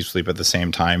bout of deep sleep at the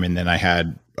same time, and then I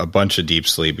had a bunch of deep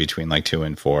sleep between like 2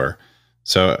 and 4.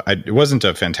 So it wasn't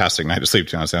a fantastic night of sleep,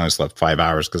 to be honest. I only slept 5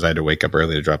 hours because I had to wake up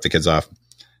early to drop the kids off.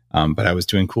 But I was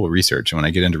doing cool research. And when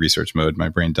I get into research mode, my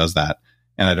brain does that,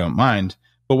 and I don't mind.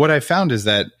 But what I found is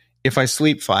that if I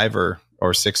sleep 5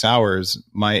 or 6 hours,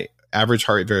 my average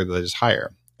heart rate variability is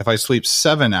higher. If I sleep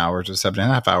 7 hours or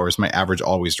 7.5 hours, my average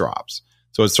always drops.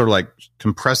 So it's sort of like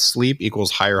compressed sleep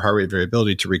equals higher heart rate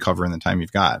variability to recover in the time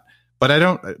you've got.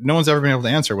 But no one's ever been able to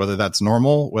answer whether that's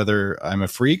normal, whether I'm a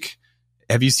freak.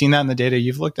 Have you seen that in the data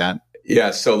you've looked at?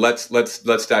 Yeah. So let's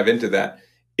dive into that.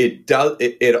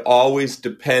 It always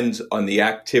depends on the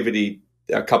activity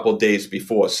a couple days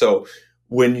before. So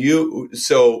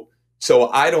so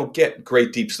I don't get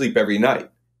great deep sleep every night.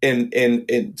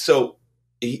 And so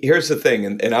here's the thing,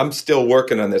 and I'm still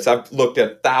working on this. I've looked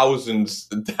at thousands,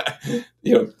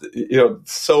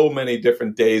 so many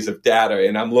different days of data,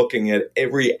 and I'm looking at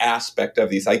every aspect of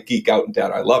these. I geek out in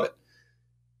data. I love it.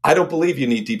 I don't believe you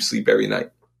need deep sleep every night.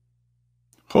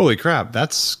 Holy crap.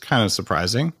 That's kind of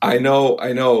surprising. I know.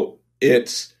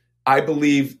 I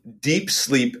believe deep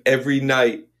sleep every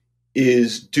night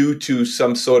is due to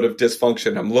some sort of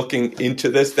dysfunction. I'm looking into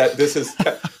this.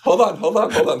 Hold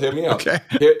on. Hear me out. Okay.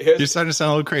 You're starting to sound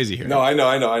a little crazy here. No, I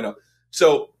know.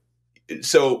 So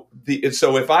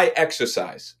if I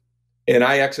exercise, and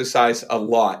I exercise a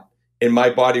lot, and my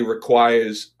body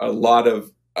requires a lot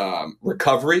of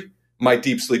recovery, my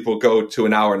deep sleep will go to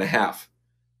an hour and a half.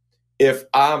 If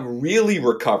I'm really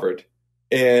recovered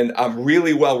and I'm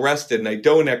really well rested and I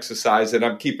don't exercise and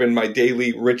I'm keeping my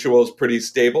daily rituals pretty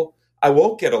stable, I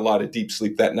won't get a lot of deep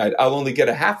sleep that night. I'll only get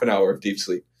a half an hour of deep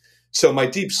sleep. So my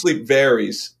deep sleep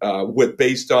varies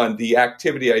based on the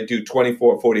activity I do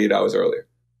 24 or 48 hours earlier.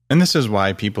 And this is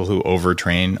why people who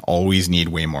overtrain always need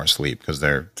way more sleep, because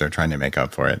they're trying to make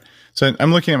up for it. So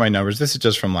I'm looking at my numbers. This is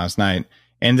just from last night,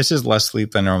 and this is less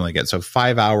sleep than I normally get. So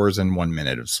 5 hours and 1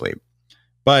 minute of sleep.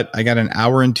 But I got an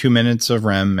hour and 2 minutes of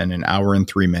REM and an hour and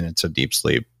 3 minutes of deep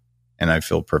sleep, and I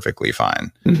feel perfectly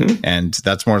fine. Mm-hmm. And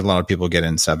that's more than a lot of people get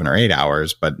in 7 or 8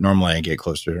 hours, but normally I get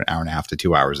closer to an hour and a half to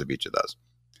 2 hours of each of those.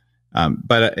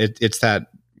 But it's that,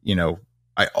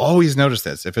 I always notice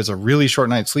this. If it's a really short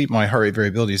night's sleep, my heart rate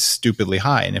variability is stupidly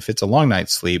high. And if it's a long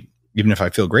night's sleep, even if I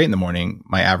feel great in the morning,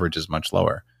 my average is much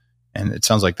lower. And it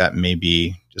sounds like that may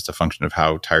be just a function of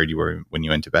how tired you were when you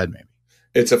went to bed, maybe.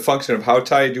 It's a function of how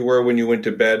tired you were when you went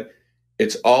to bed.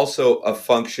 It's also a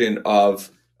function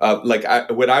of,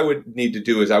 what I would need to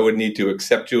do is I would need to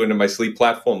accept you into my sleep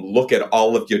platform, look at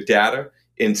all of your data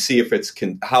and see if it's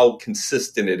how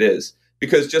consistent it is.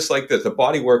 Because just like this, the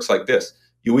body works like this.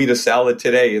 You eat a salad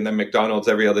today and then McDonald's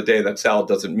every other day. That salad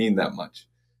doesn't mean that much.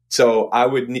 So I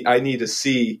need to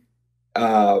see.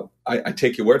 I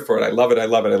take your word for it. I love it.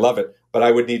 But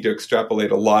I would need to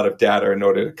extrapolate a lot of data in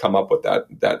order to come up with that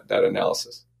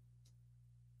analysis.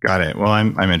 Got it. Well,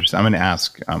 I'm interested. I'm going to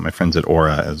ask my friends at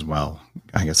Aura as well.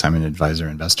 I guess I'm an advisor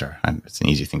investor. It's an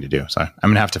easy thing to do. So I'm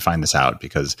going to have to find this out,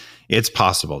 because it's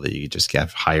possible that you just get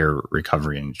higher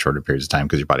recovery in shorter periods of time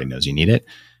because your body knows you need it.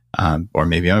 Or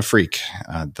maybe I'm a freak.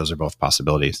 Those are both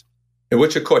possibilities. And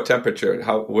what's your core temperature?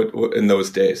 What in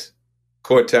those days?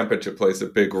 Core temperature plays a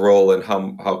big role in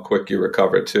how quick you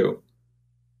recover too.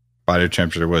 Body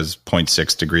temperature was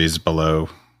 0.6 degrees below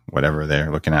whatever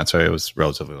they're looking at. So it was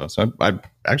relatively low. So I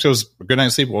actually was a good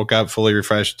night's sleep, woke up fully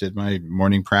refreshed, did my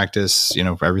morning practice,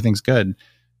 everything's good.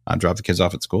 I dropped the kids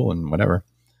off at school and whatever.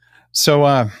 So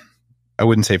I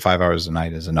wouldn't say 5 hours a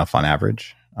night is enough on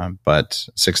average, but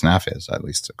 6.5 is, at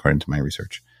least according to my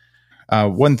research.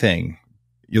 One thing,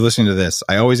 you're listening to this,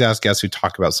 I always ask guests who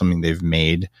talk about something they've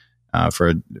made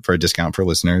for a discount for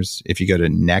listeners. If you go to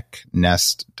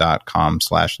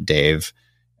necknest.com/Dave,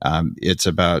 it's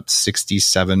about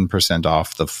 67%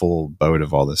 off the full boat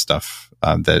of all this stuff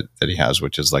that he has,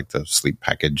 which is like the sleep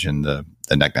package and the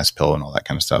neck nest pill and all that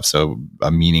kind of stuff. So a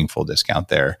meaningful discount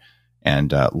there,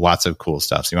 and lots of cool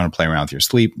stuff. So you want to play around with your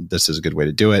sleep, this is a good way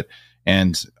to do it.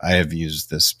 And I have used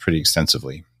this pretty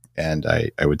extensively. And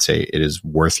I would say it is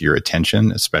worth your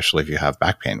attention, especially if you have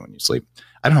back pain when you sleep.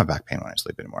 I don't have back pain when I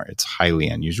sleep anymore. It's highly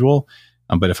unusual.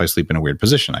 But if I sleep in a weird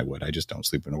position, I would. I just don't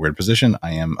sleep in a weird position.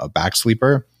 I am a back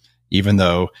sleeper. Even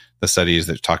though the studies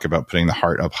that talk about putting the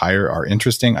heart up higher are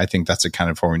interesting, I think that's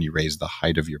accounted for when you raise the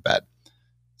height of your bed.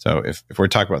 So if we're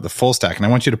talking about the full stack, and I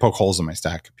want you to poke holes in my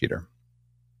stack, Peter.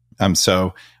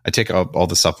 So I take all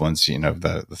the supplements,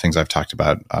 the things I've talked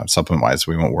about supplement-wise.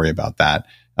 We won't worry about that.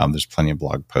 There's plenty of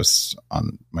blog posts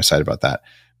on my site about that.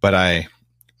 But I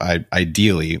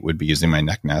ideally would be using my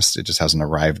neck nest. It just hasn't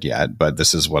arrived yet, but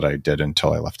this is what I did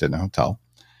until I left it in a hotel.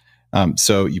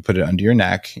 So you put it under your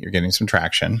neck. You're getting some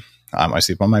traction. I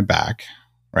sleep on my back,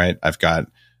 right? I've got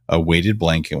a weighted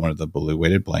blanket, one of the blue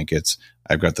weighted blankets.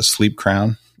 I've got the sleep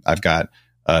crown. I've got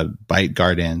a bite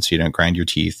guard in so you don't grind your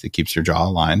teeth. It keeps your jaw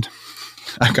aligned.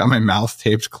 I've got my mouth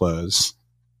taped closed.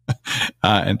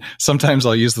 And sometimes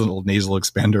I'll use the little nasal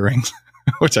expander rings,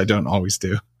 which I don't always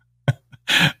do.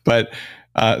 But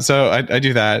so I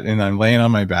do that, and I'm laying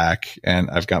on my back, and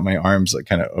I've got my arms like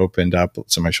kind of opened up,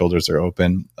 so my shoulders are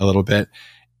open a little bit,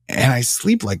 and I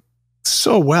sleep like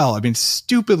so well. I mean,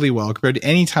 stupidly well compared to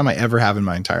any time I ever have in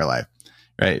my entire life,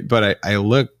 right? But I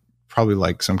look probably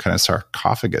like some kind of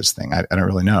sarcophagus thing. I don't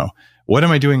really know. What am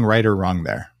I doing right or wrong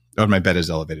there? Oh, my bed is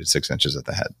elevated 6 inches at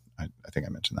the head. I think I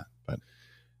mentioned that, but.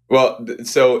 Well,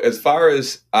 so as far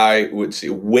as I would say,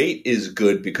 weight is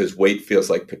good because weight feels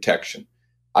like protection.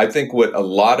 I think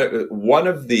one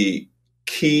of the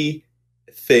key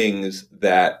things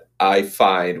that I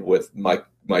find with my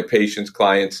patients,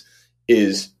 clients,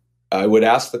 is I would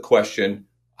ask the question,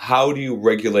 how do you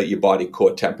regulate your body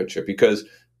core temperature? Because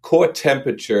core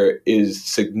temperature is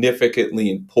significantly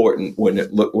important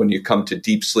when you come to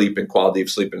deep sleep and quality of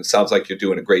sleep, and it sounds like you're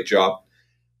doing a great job.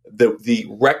 The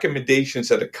recommendations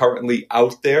that are currently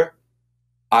out there,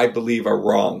 I believe, are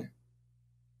wrong.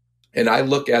 And I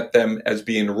look at them as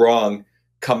being wrong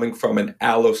coming from an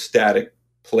allostatic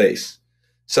place.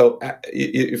 So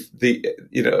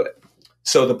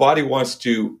so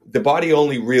the body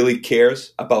only really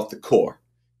cares about the core.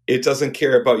 It doesn't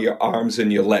care about your arms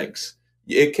and your legs.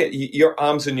 Your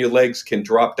arms and your legs can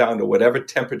drop down to whatever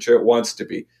temperature it wants to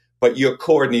be, but your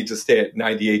core needs to stay at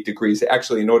 98 degrees.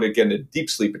 Actually, in order to get into deep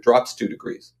sleep, it drops 2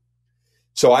 degrees.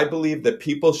 So I believe that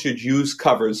people should use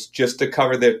covers just to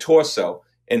cover their torso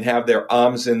and have their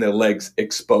arms and their legs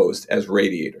exposed as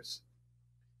radiators.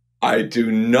 I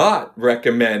do not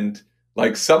recommend,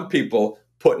 like some people,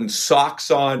 putting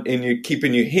socks on and you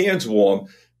keeping your hands warm,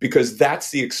 because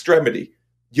that's the extremity.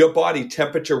 Your body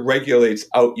temperature regulates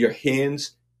out your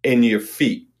hands and your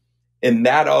feet. And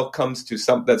that all comes to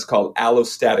something that's called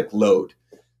allostatic load.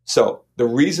 So the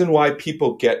reason why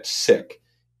people get sick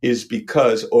is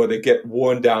because, or they get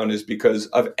worn down, is because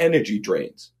of energy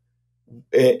drains.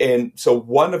 And so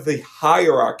one of the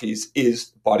hierarchies is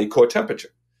body core temperature.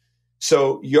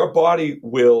 So your body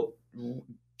will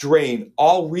drain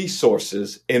all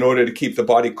resources in order to keep the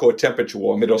body core temperature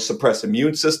warm. It'll suppress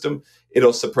immune system.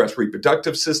 It'll suppress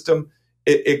reproductive system.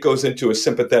 It goes into a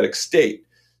sympathetic state.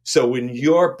 So when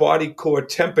your body core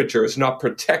temperature is not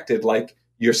protected like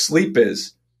your sleep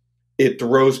is, it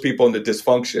throws people into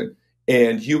dysfunction.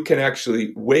 And you can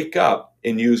actually wake up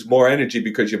and use more energy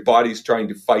because your body's trying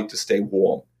to fight to stay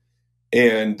warm.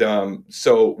 And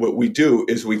so what we do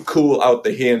is we cool out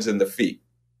the hands and the feet.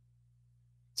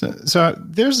 So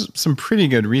there's some pretty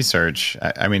good research.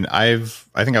 I mean, I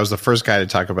think I was the first guy to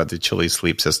talk about the Chili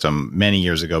sleep system many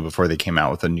years ago before they came out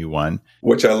with a new one.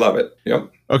 Which I love it.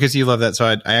 Yep. Okay, so you love that. So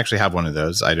I actually have one of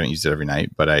those. I don't use it every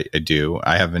night, but I do.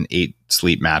 I have an 8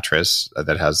 sleep mattress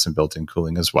that has some built-in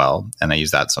cooling as well, and I use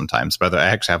that sometimes. But I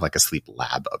actually have like a sleep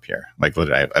lab up here. Like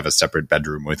literally, I have a separate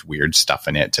bedroom with weird stuff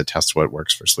in it to test what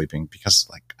works for sleeping, because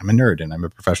like I'm a nerd and I'm a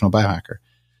professional biohacker.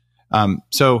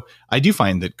 So I do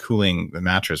find that cooling the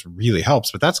mattress really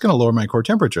helps, but that's going to lower my core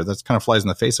temperature. That's kind of flies in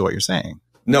the face of what you're saying.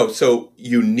 No, so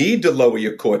you need to lower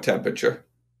your core temperature,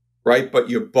 right? But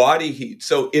your body heat.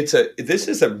 So this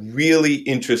is a really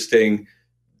interesting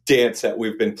dance that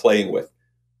we've been playing with.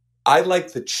 I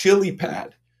like the Chili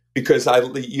pad because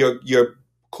your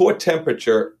core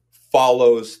temperature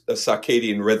follows a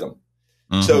circadian rhythm.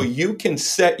 Mm-hmm. So you can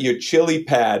set your Chili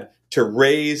pad to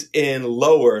raise and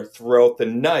lower throughout the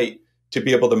night to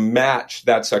be able to match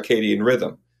that circadian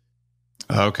rhythm.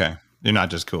 Okay. You're not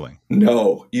just cooling.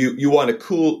 No, you want to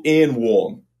cool and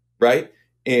warm, right?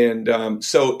 And and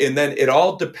then it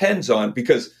all depends on,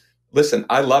 because listen,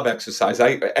 I love exercise.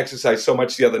 I exercised so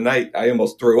much the other night, I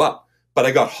almost threw up, but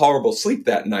I got horrible sleep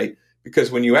that night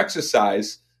because when you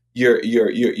exercise,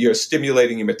 you're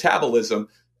stimulating your metabolism.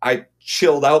 I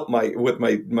chilled out with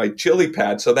my Chili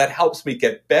pad, so that helps me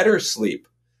get better sleep.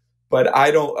 But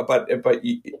I don't. But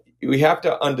we have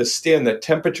to understand that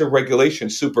temperature regulation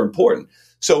is super important.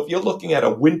 So if you're looking at a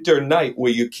winter night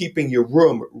where you're keeping your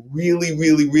room really,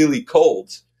 really, really cold,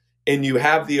 and you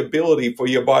have the ability for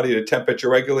your body to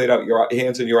temperature regulate out your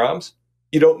hands and your arms,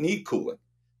 you don't need cooling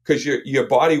because your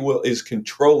body is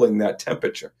controlling that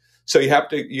temperature. So you have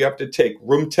to take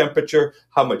room temperature,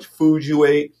 how much food you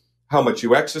ate, how much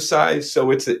you exercise.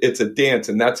 So it's a dance,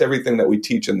 and that's everything that we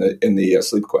teach in the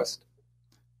Sleep Quest.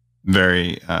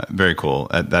 Very, very cool.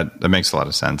 That makes a lot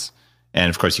of sense. And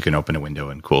of course, you can open a window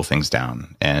and cool things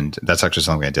down. And that's actually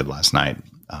something I did last night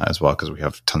as well, because we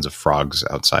have tons of frogs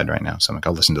outside right now. So I'm like,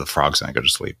 I'll listen to the frogs and I go to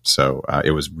sleep. So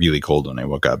it was really cold when I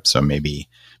woke up. So maybe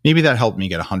that helped me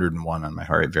get 101 on my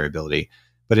heart rate variability.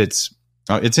 But it's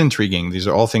intriguing. These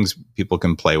are all things people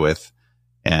can play with.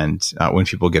 And when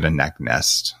people get a neck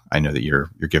nest, I know that you're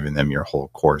giving them your whole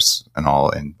course and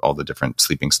all the different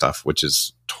sleeping stuff, which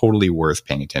is totally worth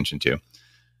paying attention to.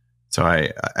 So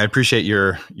I appreciate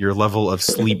your level of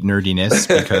sleep nerdiness,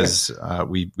 because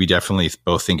we definitely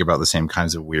both think about the same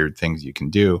kinds of weird things you can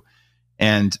do.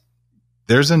 And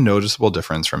there's a noticeable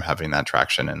difference from having that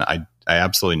traction. And I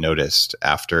absolutely noticed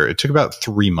after it took about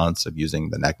 3 months of using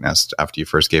the neck nest after you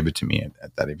first gave it to me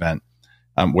at that event.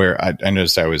 Where I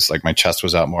noticed I was like, my chest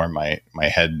was out more, my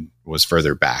head was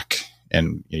further back,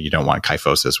 and you don't want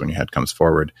kyphosis when your head comes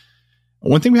forward.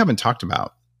 One thing we haven't talked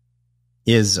about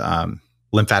is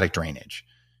lymphatic drainage.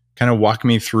 Kind of walk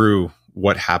me through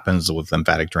what happens with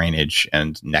lymphatic drainage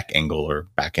and neck angle or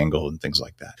back angle and things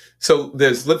like that. So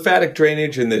there's lymphatic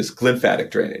drainage and there's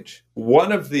glymphatic drainage.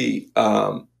 One of the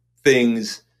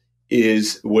things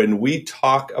is when we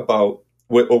talk about,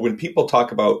 or when people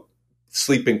talk about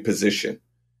sleeping position,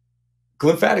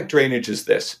 glymphatic drainage is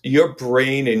this: your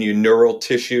brain and your neural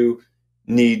tissue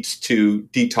needs to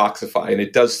detoxify, and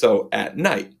it does so at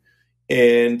night.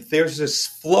 And there's this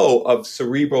flow of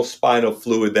cerebral spinal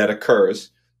fluid that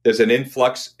occurs. There's an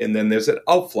influx and then there's an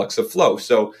outflux of flow.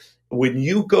 So when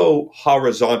you go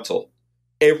horizontal,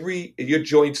 your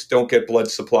joints don't get blood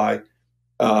supply,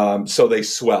 so they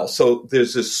swell. So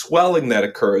there's this swelling that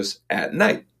occurs at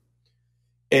night.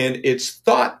 And it's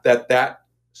thought that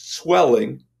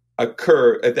swelling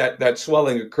occurs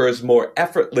more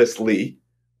effortlessly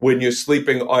when you're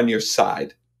sleeping on your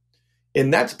side.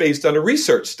 And that's based on a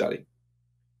research study.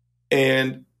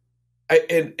 And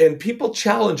and people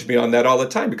challenge me on that all the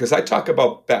time because I talk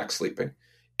about back sleeping.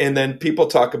 And then people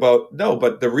talk about, no,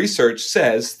 but the research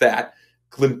says that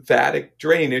lymphatic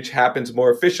drainage happens more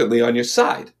efficiently on your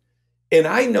side. And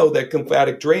I know that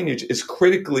lymphatic drainage is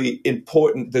critically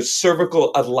important. The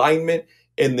cervical alignment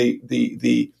and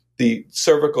the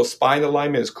cervical spine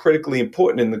alignment is critically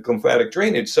important in the lymphatic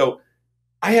drainage. So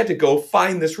I had to go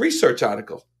find this research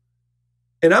article.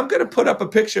 And I'm going to put up a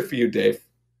picture for you, Dave.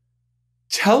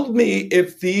 Tell me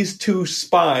if these two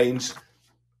spines,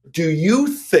 do you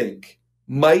think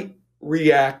might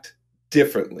react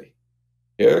differently?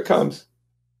 Here it comes.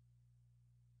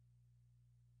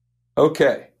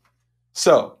 Okay.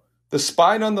 So the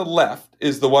spine on the left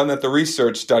is the one that the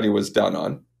research study was done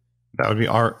on. That would be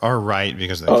our right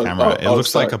because of the camera. It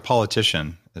looks like a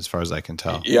politician as far as I can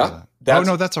tell. Yeah.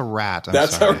 No, that's a rat.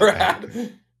 That's a rat.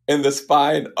 And the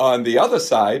spine on the other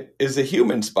side is a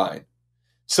human spine.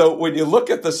 So when you look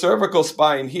at the cervical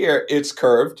spine here, it's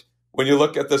curved. When you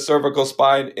look at the cervical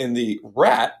spine in the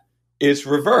rat, it's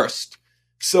reversed.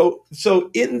 So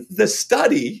in the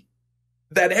study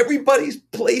that everybody's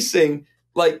placing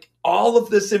like all of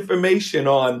this information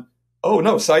on, oh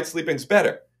no, side sleeping's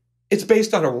better. It's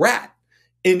based on a rat.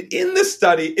 And in the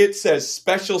study, it says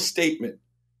special statement.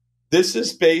 This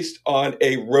is based on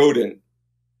a rodent.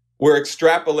 We're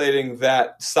extrapolating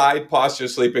that side posture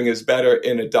sleeping is better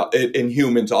in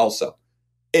humans also.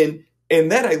 And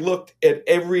then I looked at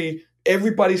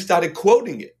everybody started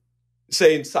quoting it,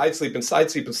 saying side sleeping,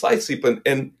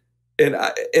 and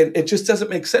it just doesn't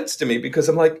make sense to me because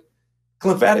I'm like,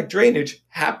 lymphatic drainage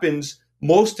happens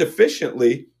most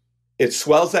efficiently. It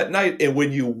swells at night, and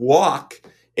when you walk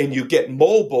and you get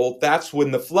mobile, that's when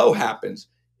the flow happens.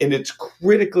 And it's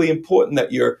critically important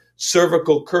that your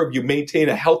cervical curve, you maintain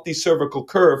a healthy cervical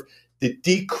curve to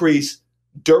decrease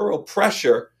dural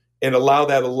pressure and allow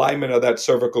that alignment of that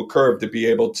cervical curve to be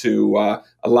able to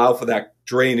allow for that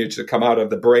drainage to come out of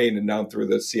the brain and down through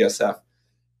the CSF.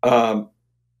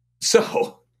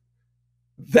 So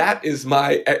that is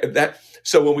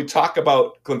so when we talk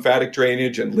about lymphatic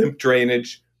drainage and lymph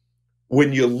drainage,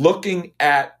 when you're looking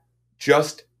at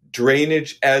just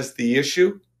drainage as the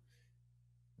issue,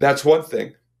 that's one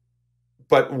thing.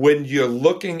 But when you're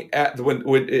looking at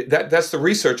that's the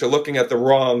researcher looking at the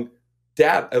wrong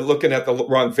data, looking at the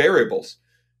wrong variables.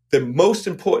 The most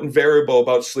important variable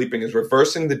about sleeping is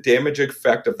reversing the damaging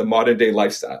effect of the modern day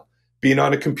lifestyle. Being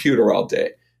on a computer all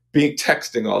day, being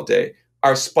texting all day.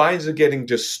 Our spines are getting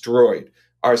destroyed.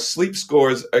 Our sleep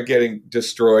scores are getting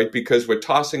destroyed because we're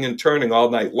tossing and turning all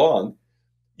night long.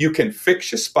 You can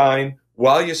fix your spine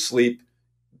while you sleep,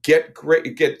 get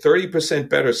 30%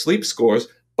 better sleep scores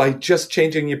by just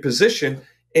changing your position,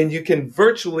 and you can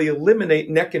virtually eliminate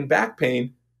neck and back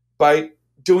pain by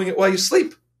doing it while you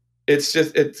sleep. It's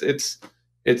just it's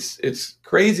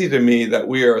crazy to me that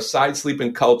we are a side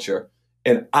sleeping culture,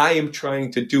 and I am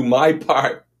trying to do my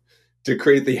part to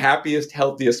create the happiest,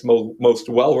 healthiest, most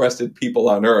well-rested people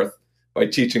on earth by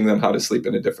teaching them how to sleep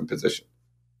in a different position.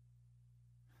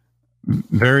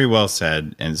 Very well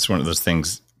said. And it's one of those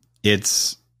things,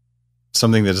 it's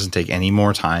something that doesn't take any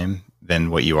more time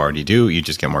than what you already do. You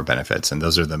just get more benefits. And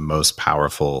those are the most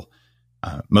powerful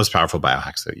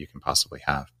biohacks that you can possibly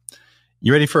have.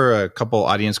 You ready for a couple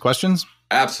audience questions?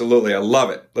 Absolutely. I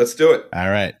love it. Let's do it. All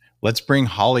right. Let's bring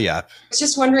Holly up. I was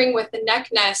just wondering with the neck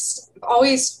nest, I've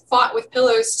always fought with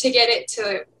pillows to get it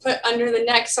to put under the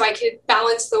neck so I could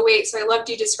balance the weight. So I loved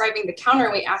you describing the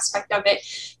counterweight aspect of it.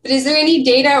 But is there any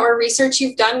data or research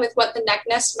you've done with what the neck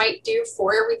nest might do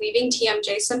for relieving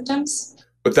TMJ symptoms?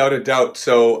 Without a doubt.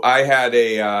 So I had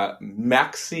a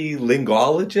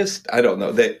maxilingologist, I don't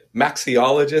know, the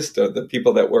maxiologist, or the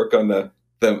people that work on the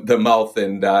mouth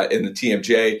and in the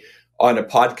TMJ, on a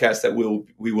podcast that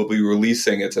we will be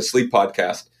releasing. It's a sleep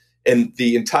podcast. And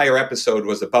the entire episode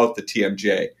was about the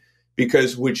TMJ,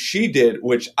 because what she did,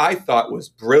 which I thought was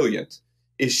brilliant,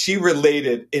 is she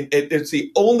related, and it's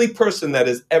the only person that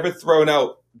has ever thrown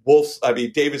out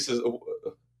Davis's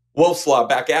Wolff's Law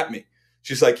back at me.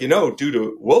 She's like, due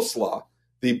to Wolff's Law,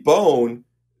 the bone,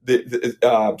 the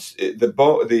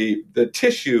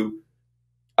tissue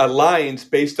aligns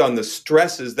based on the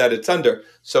stresses that it's under.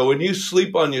 So when you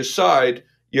sleep on your side,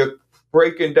 you're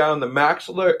breaking down the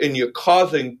maxilla and you're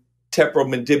causing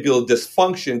temporomandibular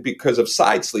dysfunction because of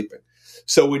side sleeping.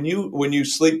 So when you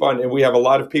sleep on, and we have a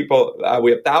lot of people,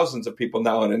 we have thousands of people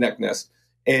now on a neck nest,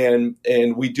 and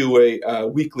we do a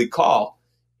weekly call.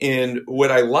 And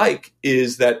what I like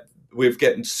is that we've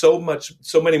gotten so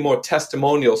many more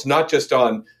testimonials, not just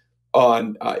on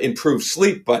improved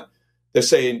sleep, but they're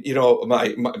saying,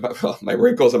 my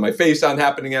wrinkles on my face aren't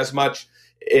happening as much.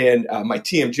 and my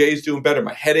TMJ is doing better.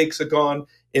 My headaches are gone.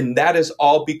 And that is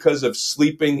all because of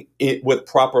sleeping with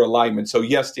proper alignment. So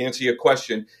yes, to answer your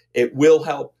question, it will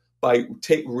help by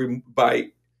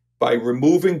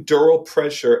removing dural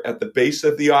pressure at the base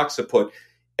of the occiput.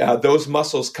 Those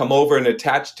muscles come over and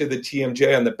attach to the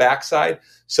TMJ on the backside.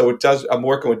 So it does. I'm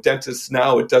working with dentists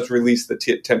now. It does release the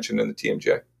tension in the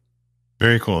TMJ.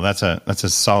 Very cool. That's a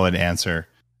solid answer.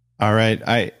 All right.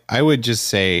 I would just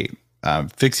say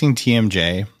fixing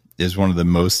TMJ is one of the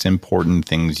most important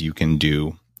things you can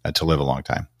do to live a long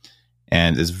time.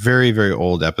 And this very, very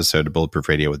old episode of Bulletproof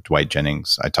Radio with Dwight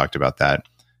Jennings, I talked about that.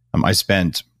 I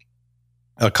spent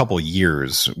a couple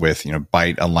years with,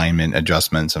 bite alignment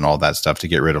adjustments and all that stuff to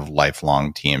get rid of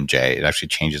lifelong TMJ. It actually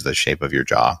changes the shape of your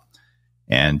jaw.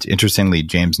 And interestingly,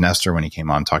 James Nestor, when he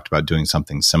came on, talked about doing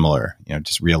something similar,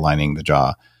 just realigning the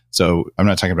jaw. So I'm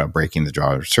not talking about breaking the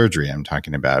jaw or surgery. I'm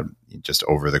talking about just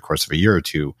over the course of a year or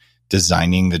two,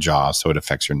 designing the jaw so it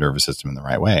affects your nervous system in the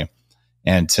right way.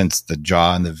 And since the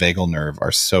jaw and the vagal nerve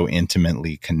are so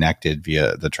intimately connected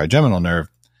via the trigeminal nerve,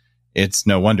 it's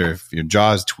no wonder if your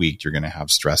jaw is tweaked, you're going to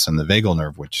have stress in the vagal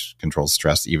nerve, which controls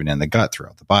stress even in the gut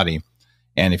throughout the body.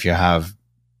 And if you have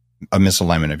a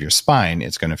misalignment of your spine,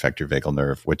 it's going to affect your vagal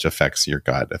nerve, which affects your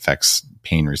gut, affects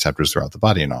pain receptors throughout the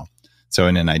body and all. So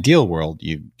in an ideal world,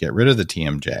 you get rid of the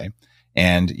TMJ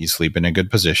and you sleep in a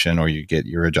good position, or you get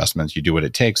your adjustments, you do what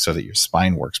it takes so that your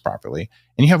spine works properly,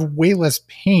 and you have way less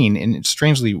pain and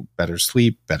strangely better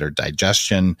sleep, better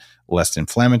digestion, less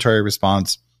inflammatory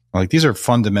response. Like, these are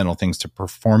fundamental things to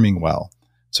performing well.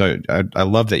 So I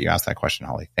love that you asked that question,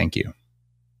 Holly. Thank you.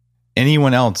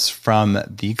 Anyone else from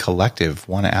the collective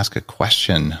want to ask a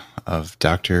question of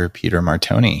Dr. Peter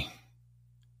Martone?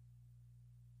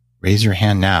 Raise your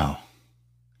hand now,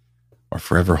 or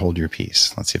forever hold your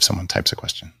peace. Let's see if someone types a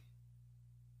question.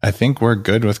 I think we're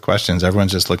good with questions.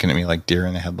 Everyone's just looking at me like deer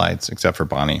in the headlights, except for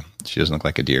Bonnie. She doesn't look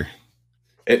like a deer.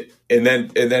 And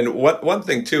then one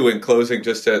thing too, in closing,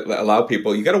 just to allow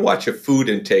people, you got to watch your food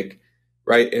intake,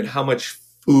 right? And how much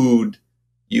food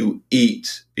you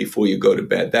eat before you go to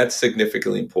bed. That's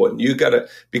significantly important. You got to,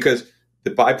 because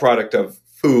the byproduct of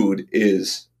food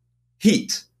is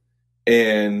heat.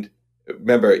 And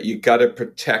remember, you got to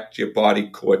protect your body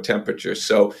core temperature.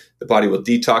 So the body will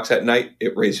detox at night.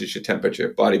 It raises your temperature.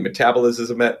 Body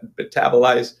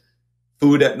metabolize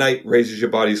food at night, raises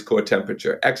your body's core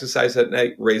temperature. Exercise at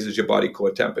night raises your body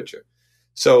core temperature.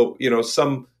 So,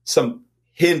 some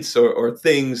hints or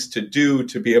things to do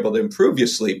to be able to improve your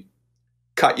sleep: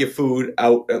 cut your food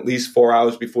out at least 4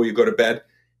 hours before you go to bed.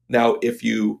 Now, if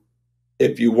you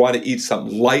want to eat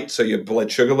something light so your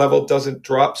blood sugar level doesn't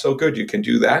drop so good, you can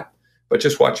do that. But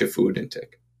just watch your food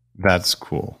intake. That's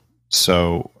cool.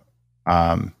 So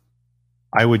I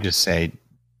would just say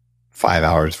 5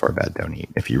 hours for bed, don't eat.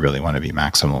 If you really want to be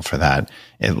maximal for that,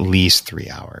 at least 3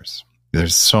 hours.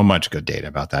 There's so much good data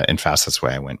about that. In Fast This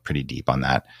Way, I went pretty deep on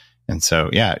that. And so,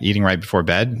 yeah, eating right before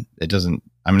bed, I'm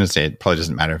going to say it probably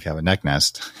doesn't matter if you have a neck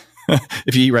nest.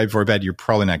 If you eat right before bed, you're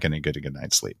probably not going to get a good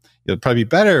night's sleep. You'll probably be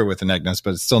better with a neck nest,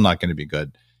 but it's still not going to be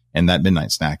good. And that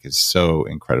midnight snack is so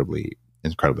incredibly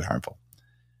harmful.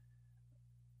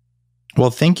 Well,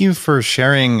 thank you for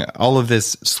sharing all of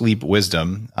this sleep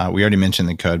wisdom. We already mentioned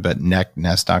the code, but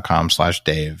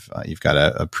necknest.com/Dave. You've got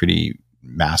a pretty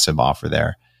massive offer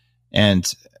there. And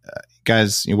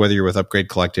guys, whether you're with Upgrade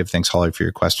Collective, thanks Holly for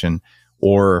your question,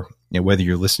 or whether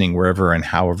you're listening wherever and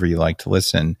however you like to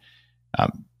listen,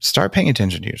 start paying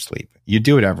attention to your sleep. You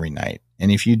do it every night.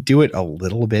 And if you do it a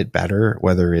little bit better,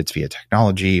 whether it's via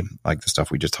technology, like the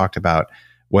stuff we just talked about,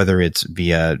 whether it's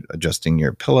via adjusting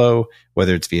your pillow,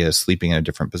 whether it's via sleeping in a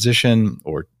different position,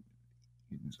 or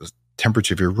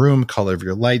temperature of your room, color of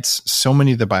your lights. So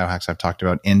many of the biohacks I've talked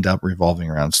about end up revolving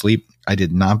around sleep. I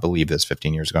did not believe this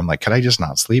 15 years ago. I'm like, could I just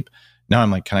not sleep? Now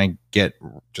I'm like, can I get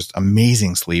just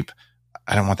amazing sleep?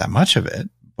 I don't want that much of it,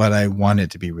 but I want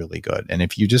it to be really good. And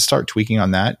if you just start tweaking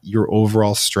on that, your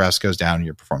overall stress goes down and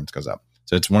your performance goes up.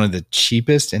 So it's one of the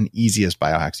cheapest and easiest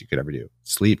biohacks you could ever do.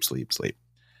 Sleep, sleep, sleep.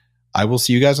 I will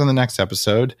see you guys on the next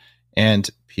episode. And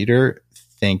Peter,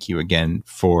 thank you again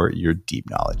for your deep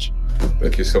knowledge.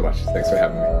 Thank you so much. Thanks for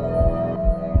having me.